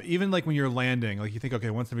even like when you're landing, like you think, okay,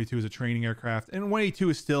 172 is a training aircraft and 182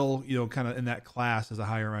 is still, kind of in that class as a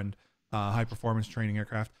higher end, high performance training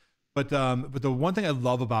aircraft. But the one thing I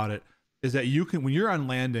love about it is that you can, when you're on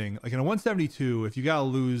landing, like in a 172, if you got to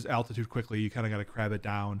lose altitude quickly, you kind of got to crab it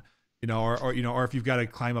down, or if you've got to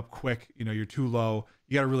climb up quick, you're too low,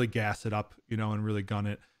 you got to really gas it up, and really gun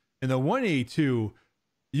it. In the 182,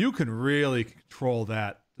 you can really control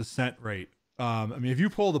that descent rate. I mean, if you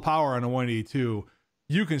pull the power on a 182,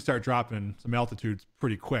 you can start dropping some altitudes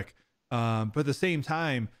pretty quick. But at the same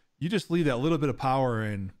time, you just leave that little bit of power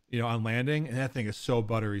in, on landing, and that thing is so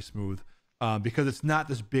buttery smooth because it's not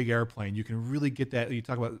this big airplane. You can really get that. You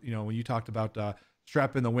talk about, when you talked about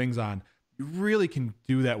strapping the wings on, you really can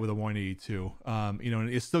do that with a 182. And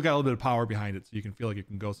it's still got a little bit of power behind it, so you can feel like you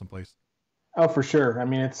can go someplace. Oh, for sure. I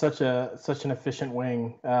mean, it's such an efficient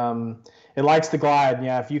wing. It likes to glide.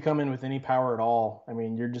 Yeah, if you come in with any power at all, I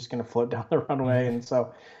mean, you're just going to float down the runway, and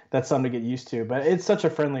so that's something to get used to. But it's such a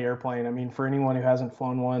friendly airplane. I mean, for anyone who hasn't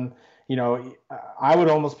flown one, I would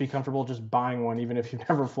almost be comfortable just buying one, even if you've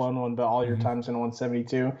never flown one, but all your times in a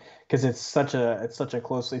 172, because it's such a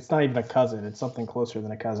close. It's not even a cousin. It's something closer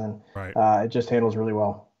than a cousin. Right. It just handles really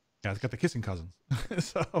well. Yeah, it's got the kissing cousins.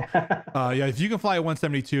 So, yeah, if you can fly a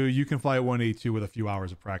 172, you can fly a 182 with a few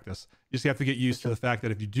hours of practice. You just have to get used to the fact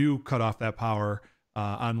that if you do cut off that power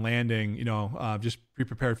on landing, just be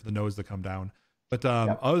prepared for the nose to come down. But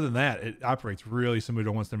other than that, it operates really similar to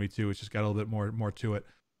a 172. It's just got a little bit more to it.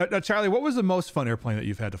 Now, Charlie, what was the most fun airplane that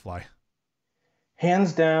you've had to fly?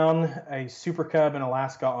 Hands down, a Super Cub in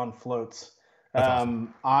Alaska on floats. That's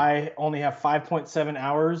awesome. I only have 5.7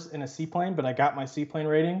 hours in a seaplane, but I got my seaplane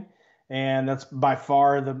rating, and that's by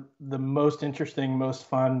far the most interesting, most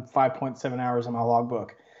fun 5.7 hours in my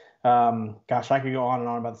logbook. Gosh, I could go on and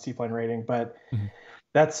on about the seaplane rating, but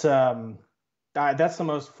that's the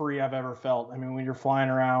most free I've ever felt. I mean, when you're flying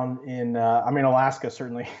around in, Alaska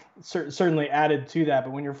certainly added to that,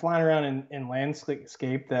 but when you're flying around in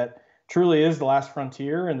landscape that truly is the last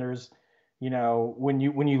frontier, and there's, when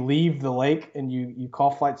you leave the lake and you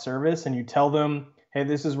call flight service and you tell them, hey,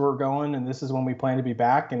 this is where we're going and this is when we plan to be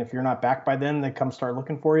back, and if you're not back by then, they come start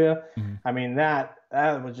looking for you. I mean, that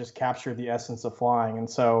would just capture the essence of flying. And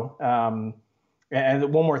so,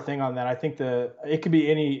 and one more thing on that, I think it could be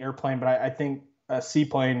any airplane, but I think a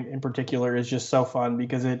seaplane in particular is just so fun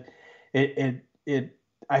because it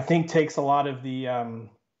I think takes a lot of the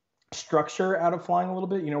structure out of flying a little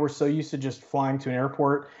bit. We're so used to just flying to an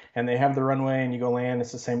airport and they have the runway and you go land.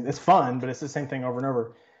 It's the same. It's fun, but it's the same thing over and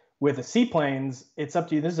over. With the seaplanes, it's up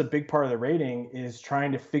to you. This is a big part of the rating is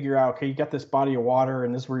trying to figure out, okay, you got this body of water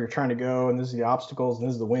and this is where you're trying to go and this is the obstacles and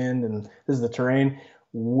this is the wind and this is the terrain.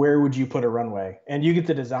 Where would you put a runway? And you get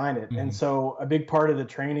to design it. And so a big part of the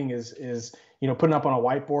training is putting up on a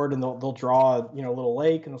whiteboard, and they'll draw a little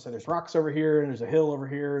lake, and they'll say there's rocks over here and there's a hill over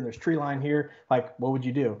here and there's tree line here. Like, what would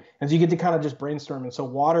you do? And so you get to kind of just brainstorm. And so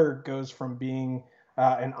water goes from being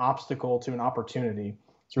an obstacle to an opportunity.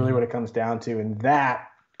 It's really what it comes down to. And that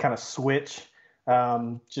kind of switch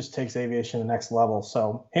just takes aviation to the next level.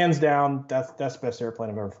 So hands down, that's the best airplane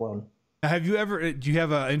I've ever flown. Have you ever, do you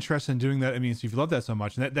have an interest in doing that? I mean, so you've loved that so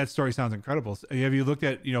much, and that story sounds incredible. Have you looked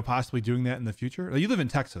at, possibly doing that in the future? You live in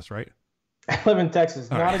Texas, right? I live in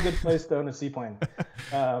Texas. All Not right. a good place to own a seaplane.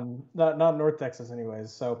 Not North Texas,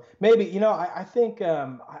 anyways. So maybe, I think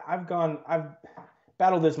I've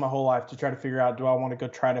battled this my whole life to try to figure out, do I want to go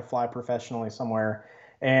try to fly professionally somewhere?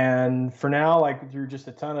 And for now, like through just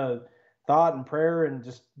a ton of thought and prayer and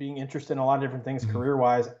just being interested in a lot of different things Mhm.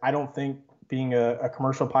 career-wise, I don't think being a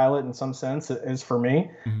commercial pilot in some sense is for me.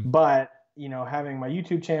 Mhm. But, having my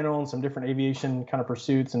YouTube channel and some different aviation kind of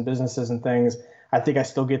pursuits and businesses and things, I think I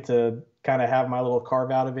still get to kind of have my little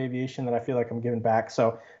carve out of aviation that I feel like I'm giving back.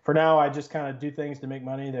 So for now, I just kind of do things to make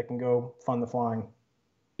money that can go fund the flying.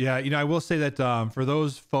 Yeah, I will say that for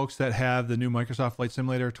those folks that have the new Microsoft Flight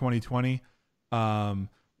Simulator 2020,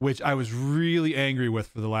 which I was really angry with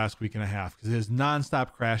for the last week and a half because it has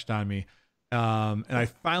nonstop crashed on me. And I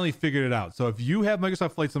finally figured it out. So if you have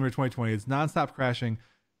Microsoft Flight Simulator 2020, it's nonstop crashing.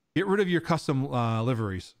 Get rid of your custom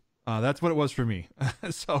liveries. That's what it was for me.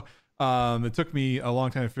 So it took me a long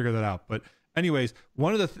time to figure that out. But anyways,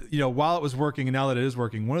 one of the, while it was working and now that it is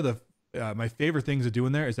working, one of the, my favorite things to do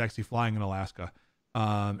in there is actually flying in Alaska.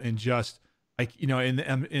 And just like,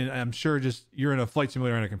 and I'm sure just you're in a flight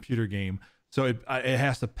simulator in a computer game. So it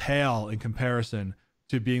has to pale in comparison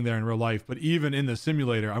to being there in real life. But even in the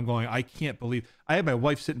simulator, I'm going, I can't believe I had my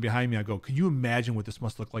wife sitting behind me. I go, can you imagine what this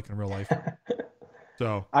must look like in real life?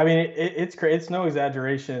 So, I mean, it's great. It's no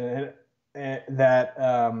exaggeration and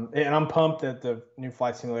I'm pumped that the new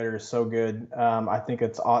flight simulator is so good. I think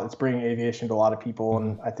it's bringing aviation to a lot of people,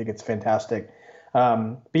 and I think it's fantastic.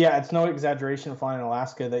 But yeah, it's no exaggeration flying in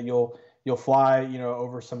Alaska that you'll fly,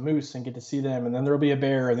 over some moose and get to see them, and then there'll be a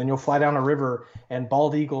bear, and then you'll fly down a river, and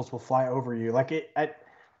bald eagles will fly over you. Like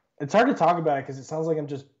it's hard to talk about it because it sounds like I'm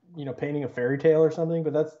just painting a fairy tale or something,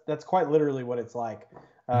 but that's quite literally what it's like.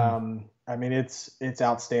 I mean, it's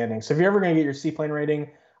outstanding. So if you're ever going to get your seaplane rating,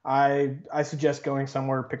 I suggest going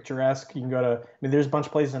somewhere picturesque. You can go to, I mean, there's a bunch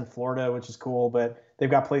of places in Florida, which is cool, but they've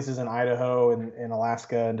got places in Idaho and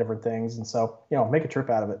Alaska and different things. And so, make a trip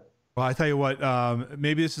out of it. well, I tell you what,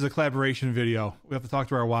 maybe this is a collaboration video. We have to talk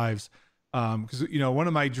to our wives. Because, one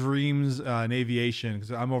of my dreams in aviation,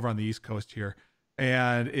 because I'm over on the East Coast here,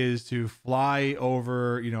 and is to fly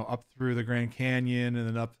over, up through the Grand Canyon and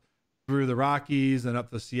then up through the Rockies and up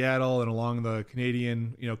to Seattle and along the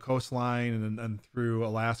Canadian, coastline and then through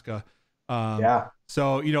Alaska. Yeah.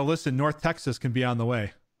 So, listen, North Texas can be on the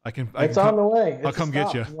way. It's on the way. I'll come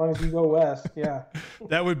get you. As long as you go west. Yeah.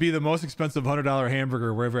 That would be the most expensive $100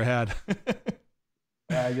 hamburger we ever had.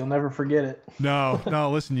 You'll never forget it. No,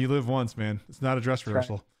 listen, you live once, man. It's not a dress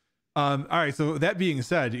rehearsal. All right. So that being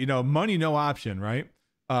said, money, no option, right?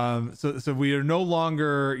 So we are no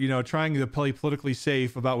longer, trying to play politically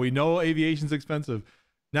safe about, we know aviation's expensive.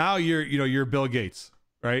 Now you're Bill Gates,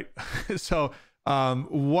 right? So,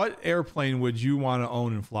 what airplane would you want to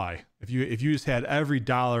own and fly if you just had every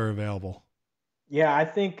dollar available? Yeah, I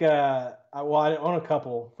think, I own a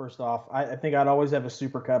couple, first off. I think I'd always have a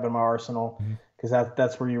Super Cub in my arsenal because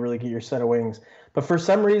that's where you really get your set of wings. But for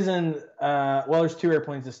some reason, there's two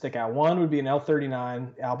airplanes that stick out. One would be an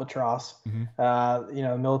L-39 Albatross,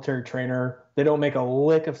 military trainer. They don't make a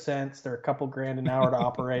lick of sense. They're a couple grand an hour to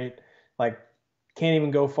operate. Like, can't even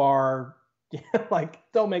go far. Like,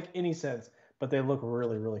 don't make any sense. But they look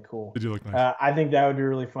really, really cool. They do look nice. I think that would be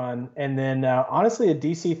really fun. And then, honestly, a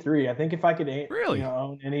DC-3. I think if I could really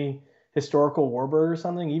own any historical warbird or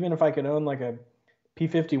something, even if I could own like a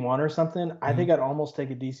P-51 or something, I think I'd almost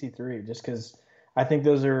take a DC-3 just because I think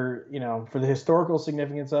those are, for the historical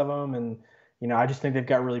significance of them. And, I just think they've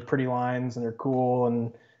got really pretty lines and they're cool.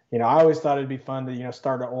 And, I always thought it'd be fun to,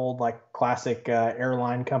 start an old, like, classic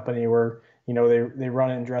airline company where, they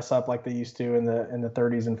run it and dress up like they used to in the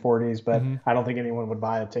 30s and 40s, but I don't think anyone would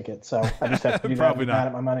buy a ticket. So I just have to do Probably that not.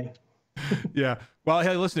 at my money. Yeah. Well,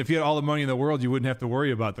 hey, listen, if you had all the money in the world, you wouldn't have to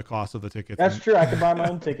worry about the cost of the tickets. That's true. I could buy my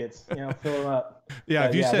own tickets, fill them up. Yeah.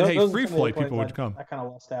 If you said, hey, free flight, people would come. I kind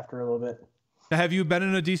of lust after a little bit. Now, have you been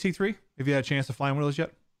in a DC-3? Have you had a chance to fly one of those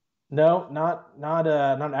yet? No, not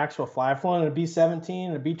an actual fly. I've flown a B-17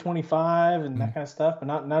 and a B-25 and that kind of stuff, but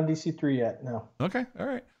not a DC-3 yet. No. Okay. All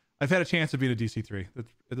right. I've had a chance to be in a DC-3.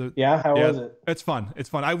 How was it? It's fun. It's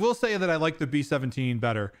fun. I will say that I like the B-17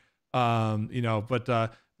 better. But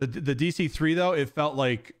the DC-3 though, it felt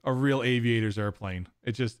like a real aviator's airplane.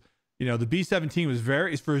 It just, the B-17 was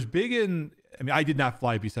for as big in, I mean, I did not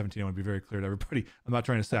fly a B-17. I want to be very clear to everybody. I'm not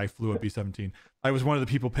trying to say I flew a B-17. I was one of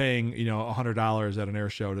the people paying, $100 at an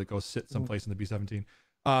air show to go sit someplace in the B-17.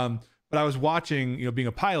 but I was watching, you know, being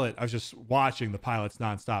a pilot, I was just watching the pilots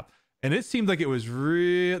nonstop. And it seemed like it was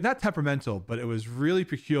not temperamental, but it was really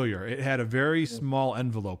peculiar. It had a very small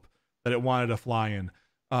envelope that it wanted to fly in,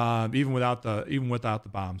 even without the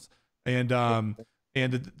bombs. And the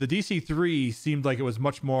DC-3 seemed like it was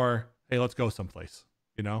much more, hey, let's go someplace,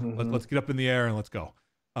 you know, let's get up in the air and let's go.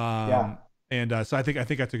 And so I think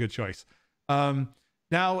that's a good choice. Now,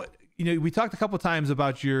 you know, we talked a couple of times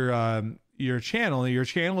about your channel. Your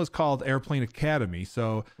channel is called Airplane Academy.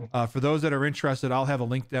 So for those that are interested, I'll have a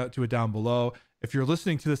link to it down below. If you're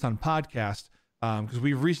listening to this on podcast, because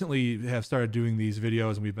we recently have started doing these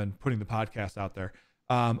videos and we've been putting the podcast out there,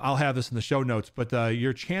 I'll have this in the show notes. But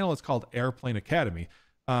your channel is called Airplane Academy.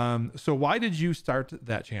 So why did you start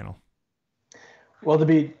that channel? Well, to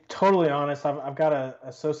be totally honest, I've got an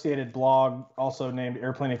associated blog also named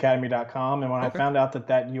airplaneacademy.com. And when I found out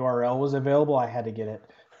that URL was available, I had to get it.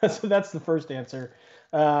 So that's the first answer.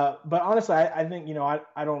 But honestly, I think, you know,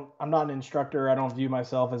 I'm not an instructor. I don't view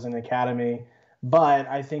myself as an academy, but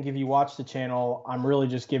I think if you watch the channel, I'm really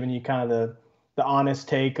just giving you kind of the honest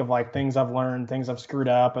take of like things I've learned, things I've screwed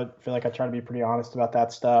up. I feel like I try to be pretty honest about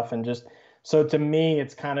that stuff. And just, so to me,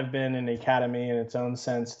 it's kind of been an academy in its own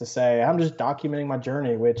sense to say, I'm just documenting my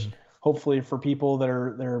journey, which hopefully for people that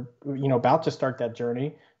are, you know, about to start that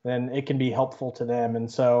journey, then it can be helpful to them. And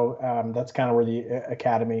so that's kind of where the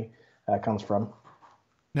academy comes from.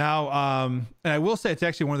 Now, and I will say it's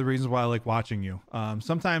actually one of the reasons why I like watching you.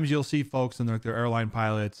 Sometimes you'll see folks and they're airline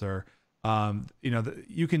pilots or, you know,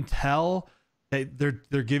 you can tell that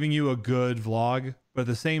they're giving you a good vlog, but at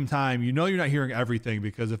the same time, you know, you're not hearing everything,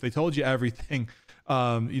 because if they told you everything,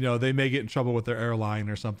 you know, they may get in trouble with their airline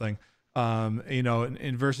or something. You know,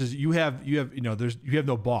 and versus you have, you know, you have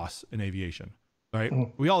no boss in aviation, right?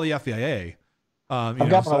 We all the FIA. I've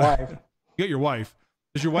got my wife. You got your wife.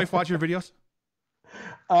 Does your wife watch your videos?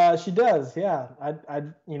 She does. Yeah.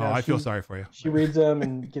 You know, I feel sorry for you. She reads them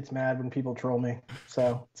and gets mad when people troll me.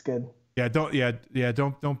 So it's good. Yeah. Don't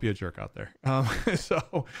be a jerk out there.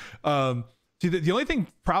 See, the only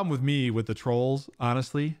problem with me with the trolls,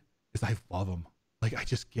 honestly, is I love them. Like, I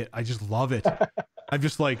just love it.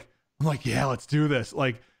 I'm like, yeah, let's do this.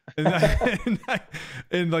 Like, and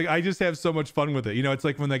like, I just have so much fun with it. You know, it's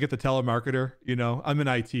like when I get the telemarketer, you know, I'm in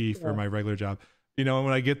IT for my regular job, you know, and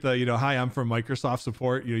when I get the, you know, hi, I'm from Microsoft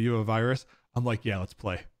support, you have a virus. I'm like, yeah, let's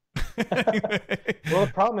play. Well,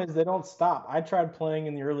 the problem is they don't stop. I tried playing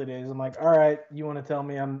in the early days. I'm like, all right, you want to tell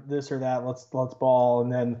me I'm this or that? Let's ball.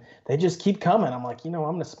 And then they just keep coming. I'm like, you know,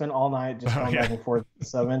 I'm going to spend all night just going back and forth.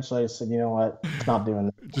 So eventually I said, you know what? Not doing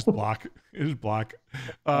that. Just block. Just block.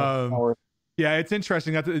 Yeah, it's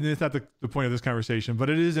interesting. It's not the point of this conversation, but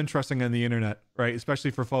it is interesting on the internet, right?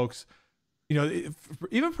 Especially for folks, you know,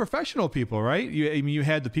 even professional people, right? I mean, you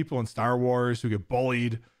had the people in Star Wars who get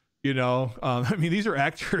bullied, you know. I mean, these are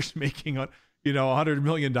actors making, you know, $100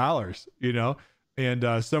 million, you know,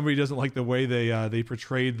 and somebody doesn't like the way they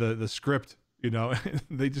portrayed the script, you know,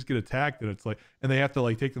 they just get attacked, and it's like, and they have to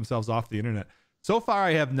like take themselves off the internet. So far,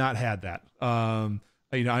 I have not had that.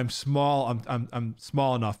 You know, I'm small. I'm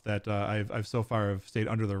small enough that I've so far have stayed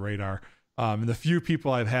under the radar. And the few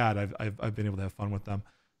people I've had, I've been able to have fun with them.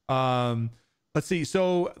 Let's see.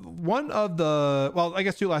 So one of the, well, I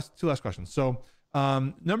guess two last questions. So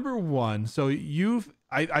number one, so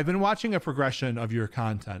I've been watching a progression of your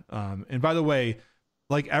content. And by the way,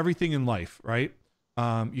 like everything in life, right?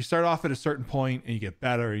 You start off at a certain point and you get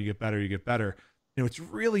better, you get better, you get better. You know, it's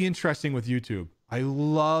really interesting with YouTube. I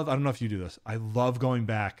don't know if you do this. I love going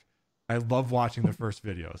back. I love watching the first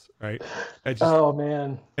videos, right? Oh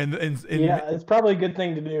man. And yeah, it's probably a good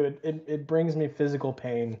thing to do. It brings me physical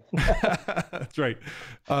pain. That's right.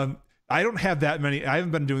 I don't have that many. I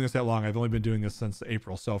haven't been doing this that long. I've only been doing this since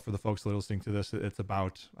April. So for the folks that are listening to this, it's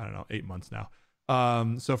about, I don't know, 8 months now.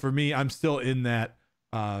 So for me, I'm still in that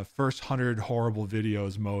first 100 horrible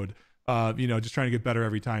videos mode, you know, just trying to get better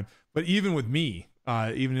every time. But even with me,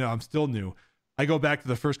 even though I'm still new, I go back to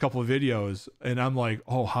the first couple of videos and I'm like,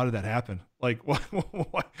 oh, how did that happen? Like, what?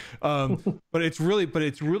 But it's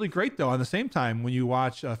really great though. On the same time, when you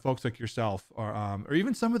watch folks like yourself or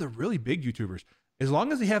even some of the really big YouTubers, as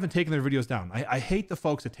long as they haven't taken their videos down, I hate the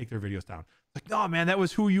folks that take their videos down. Like, no, man, that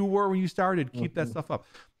was who you were when you started. Keep that stuff up.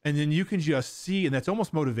 And then you can just see, and that's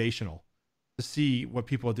almost motivational to see what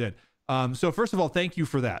people did. So first of all, thank you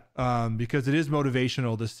for that, because it is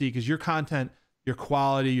motivational to see, because your content, your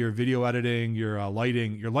quality, your video editing, your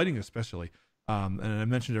lighting especially, and I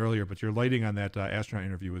mentioned it earlier, but your lighting on that astronaut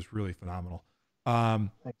interview was really phenomenal.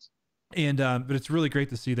 Thanks. And but it's really great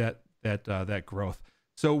to see that growth.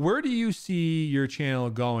 So where do you see your channel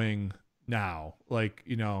going now? Like,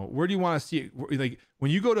 you know, where do you want to see it? Like when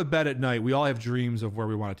you go to bed at night, we all have dreams of where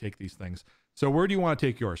we want to take these things. So where do you want to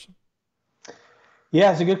take yours?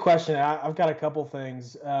 Yeah, it's a good question. I've got a couple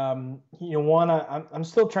things. One, I'm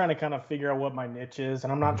still trying to kind of figure out what my niche is,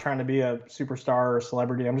 and I'm not trying to be a superstar or a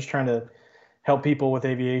celebrity. I'm just trying to help people with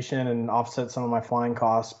aviation and offset some of my flying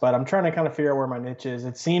costs. But I'm trying to kind of figure out where my niche is.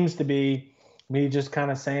 It seems to be me just kind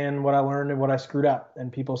of saying what I learned and what I screwed up,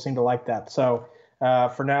 and people seem to like that. So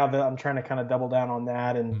for now, I'm trying to kind of double down on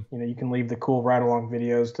that. And you can leave the cool ride along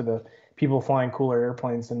videos to the people flying cooler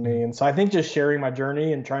airplanes than me. And so I think just sharing my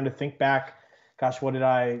journey and trying to think back, gosh, what have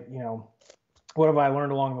I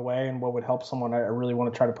learned along the way, and what would help someone? I really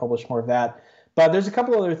want to try to publish more of that. But there's a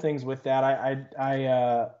couple other things with that.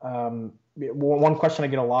 One question I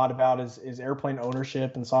get a lot about is airplane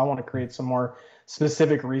ownership, and so I want to create some more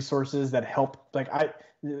specific resources that help.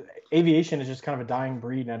 Aviation is just kind of a dying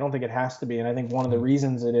breed, and I don't think it has to be. And I think one of the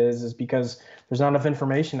reasons it is because there's not enough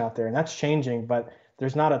information out there, and that's changing. But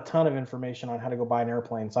there's not a ton of information on how to go buy an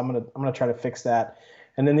airplane, so I'm gonna try to fix that.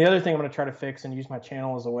 And then the other thing I'm going to try to fix and use my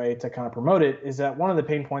channel as a way to kind of promote it is that one of the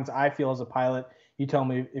pain points I feel as a pilot, you tell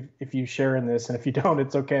me if you share in this, and if you don't,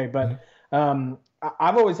 it's okay. But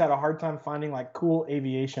I've always had a hard time finding like cool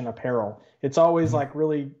aviation apparel. It's always like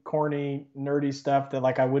really corny, nerdy stuff that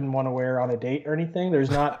like I wouldn't want to wear on a date or anything.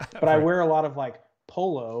 There's not, but I wear a lot of like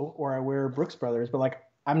polo, or I wear Brooks Brothers, but like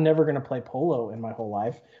I'm never going to play polo in my whole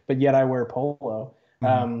life, but yet I wear polo.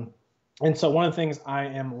 And so one of the things I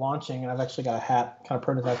am launching, and I've actually got a hat kind of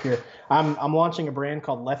prototype here. I'm launching a brand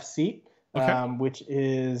called Left Seat, which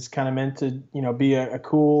is kind of meant to be a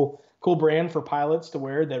cool brand for pilots to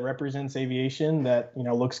wear that represents aviation, that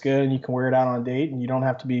looks good, and you can wear it out on a date, and you don't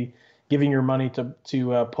have to be giving your money to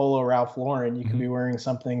Polo Ralph Lauren. You can be wearing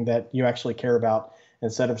something that you actually care about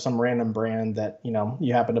instead of some random brand that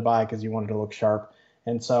you happen to buy because you wanted to look sharp.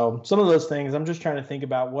 And so some of those things, I'm just trying to think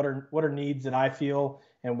about what are needs that I feel,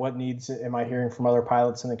 and what needs am I hearing from other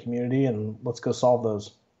pilots in the community, and let's go solve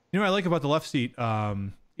those. What I like about the Left Seat,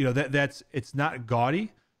 it's not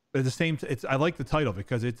gaudy, but at the same time, I like the title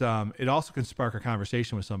because it also can spark a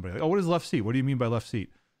conversation with somebody. Like, oh, what is Left Seat? What do you mean by Left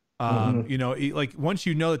Seat? Like once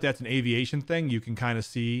you know that that's an aviation thing, you can kind of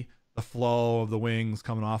see the flow of the wings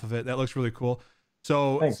coming off of it. That looks really cool.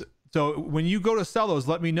 So, Thanks. So when you go to sell those,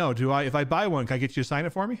 let me know. If I buy one, can I get you to sign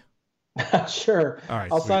it for me? Sure. All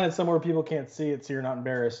right, I'll sign it somewhere people can't see it, so you're not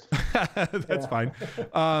embarrassed. That's fine.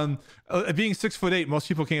 Being 6'8", most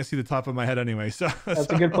people can't see the top of my head anyway. So that's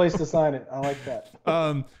a good place to sign it. I like that.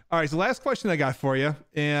 All right. So last question I got for you,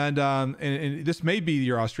 and this may be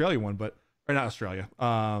your Australia one, or not Australia,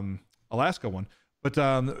 Alaska one. But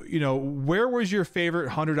where was your favorite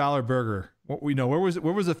 $100 burger? Where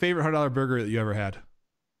was the favorite $100 burger that you ever had?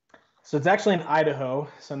 So it's actually in Idaho,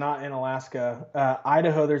 so not in Alaska.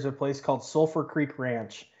 Idaho, there's a place called Sulphur Creek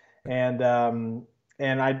Ranch, and I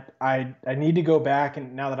need to go back,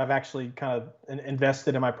 and now that I've actually kind of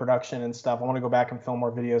invested in my production and stuff, I want to go back and film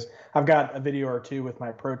more videos. I've got a video or two with my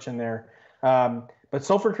approach in there. But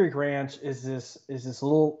Sulphur Creek Ranch is this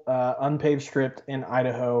little unpaved strip in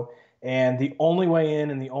Idaho. And the only way in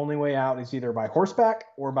and the only way out is either by horseback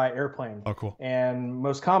or by airplane. Oh, cool. And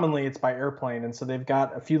most commonly it's by airplane. And so they've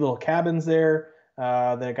got a few little cabins there.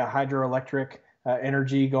 They've got hydroelectric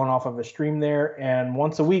energy going off of a stream there. And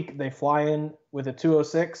once a week they fly in with a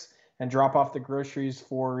 206 and drop off the groceries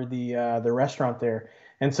for the restaurant there.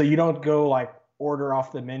 And so you don't go like order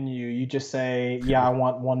off the menu. You just say, yeah, I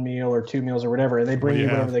want one meal or two meals or whatever. And they bring you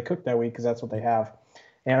whatever they cook that week because that's what they have.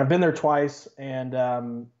 And I've been there twice, and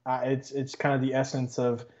it's kind of the essence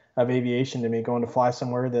of aviation to me, going to fly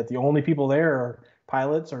somewhere that the only people there are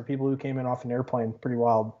pilots or people who came in off an airplane. Pretty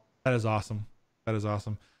wild. That is awesome.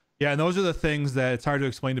 Yeah, and those are the things that it's hard to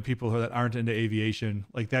explain to people that aren't into aviation.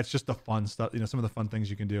 Like that's just the fun stuff, some of the fun things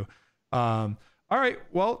you can do. All right,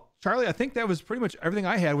 well, Charlie, I think that was pretty much everything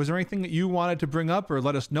I had. Was there anything that you wanted to bring up or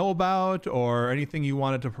let us know about, or anything you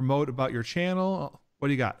wanted to promote about your channel? What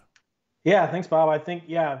do you got? Yeah, thanks, Bob. I think,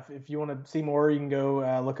 if you want to see more, you can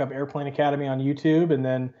go look up Airplane Academy on YouTube. And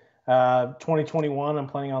then 2021, I'm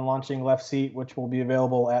planning on launching Left Seat, which will be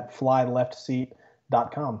available at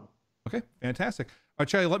flyleftseat.com. Okay, fantastic. All right,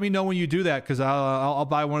 Charlie, let me know when you do that, because I'll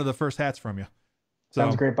buy one of the first hats from you.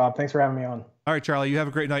 Sounds great, Bob. Thanks for having me on. All right, Charlie, you have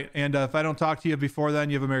a great night. And if I don't talk to you before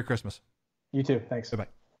then, you have a Merry Christmas. You too. Thanks. Bye-bye.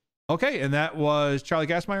 Okay, and that was Charlie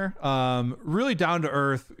Gasmire. Really down to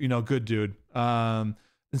earth, good dude.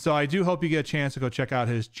 And so I do hope you get a chance to go check out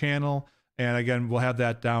his channel. And again, we'll have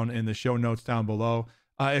that down in the show notes down below.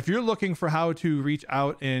 If you're looking for how to reach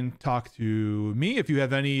out and talk to me, if you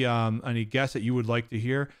have any guests that you would like to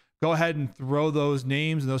hear, go ahead and throw those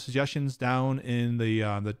names and those suggestions down in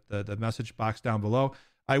the message box down below.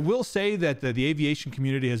 I will say that the aviation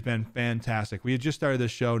community has been fantastic. We had just started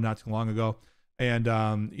this show not too long ago, and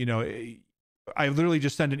you know, I literally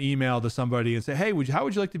just sent an email to somebody and say, hey, how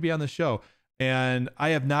would you like to be on the show? And I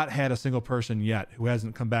have not had a single person yet who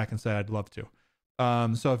hasn't come back and said I'd love to.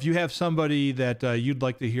 So if you have somebody that you'd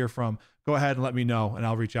like to hear from, go ahead and let me know, and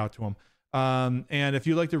I'll reach out to them. And if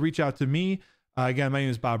you'd like to reach out to me, again, my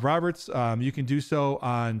name is Bob Roberts. You can do so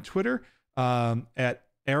on Twitter at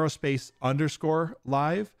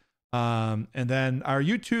Aerospace_live. And then our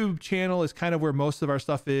YouTube channel is kind of where most of our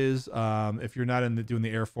stuff is. If you're not doing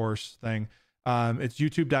the Air Force thing, it's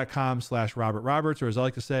youtube.com/Robert Roberts, or as I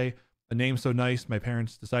like to say, a name so nice, my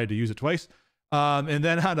parents decided to use it twice. And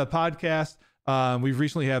then on a podcast, we've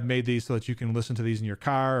recently have made these so that you can listen to these in your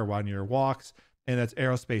car or on your walks, and that's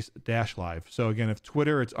Aerospace-live. So again, if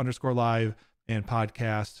Twitter, it's _live, and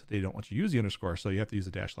podcast, they don't want you to use the underscore, so you have to use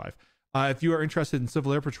the -live. If you are interested in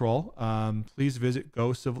Civil Air Patrol, please visit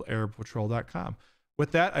gocivilairpatrol.com.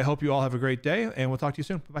 With that, I hope you all have a great day, and we'll talk to you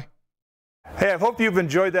soon. Bye-bye. Hey, I hope you've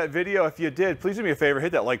enjoyed that video. If you did, please do me a favor,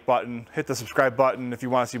 hit that like button, hit the subscribe button if you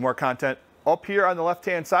want to see more content. Up here on the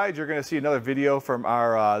left-hand side, you're going to see another video from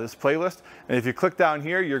our this playlist. And if you click down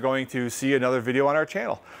here, you're going to see another video on our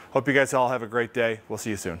channel. Hope you guys all have a great day. We'll see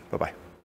you soon. Bye-bye.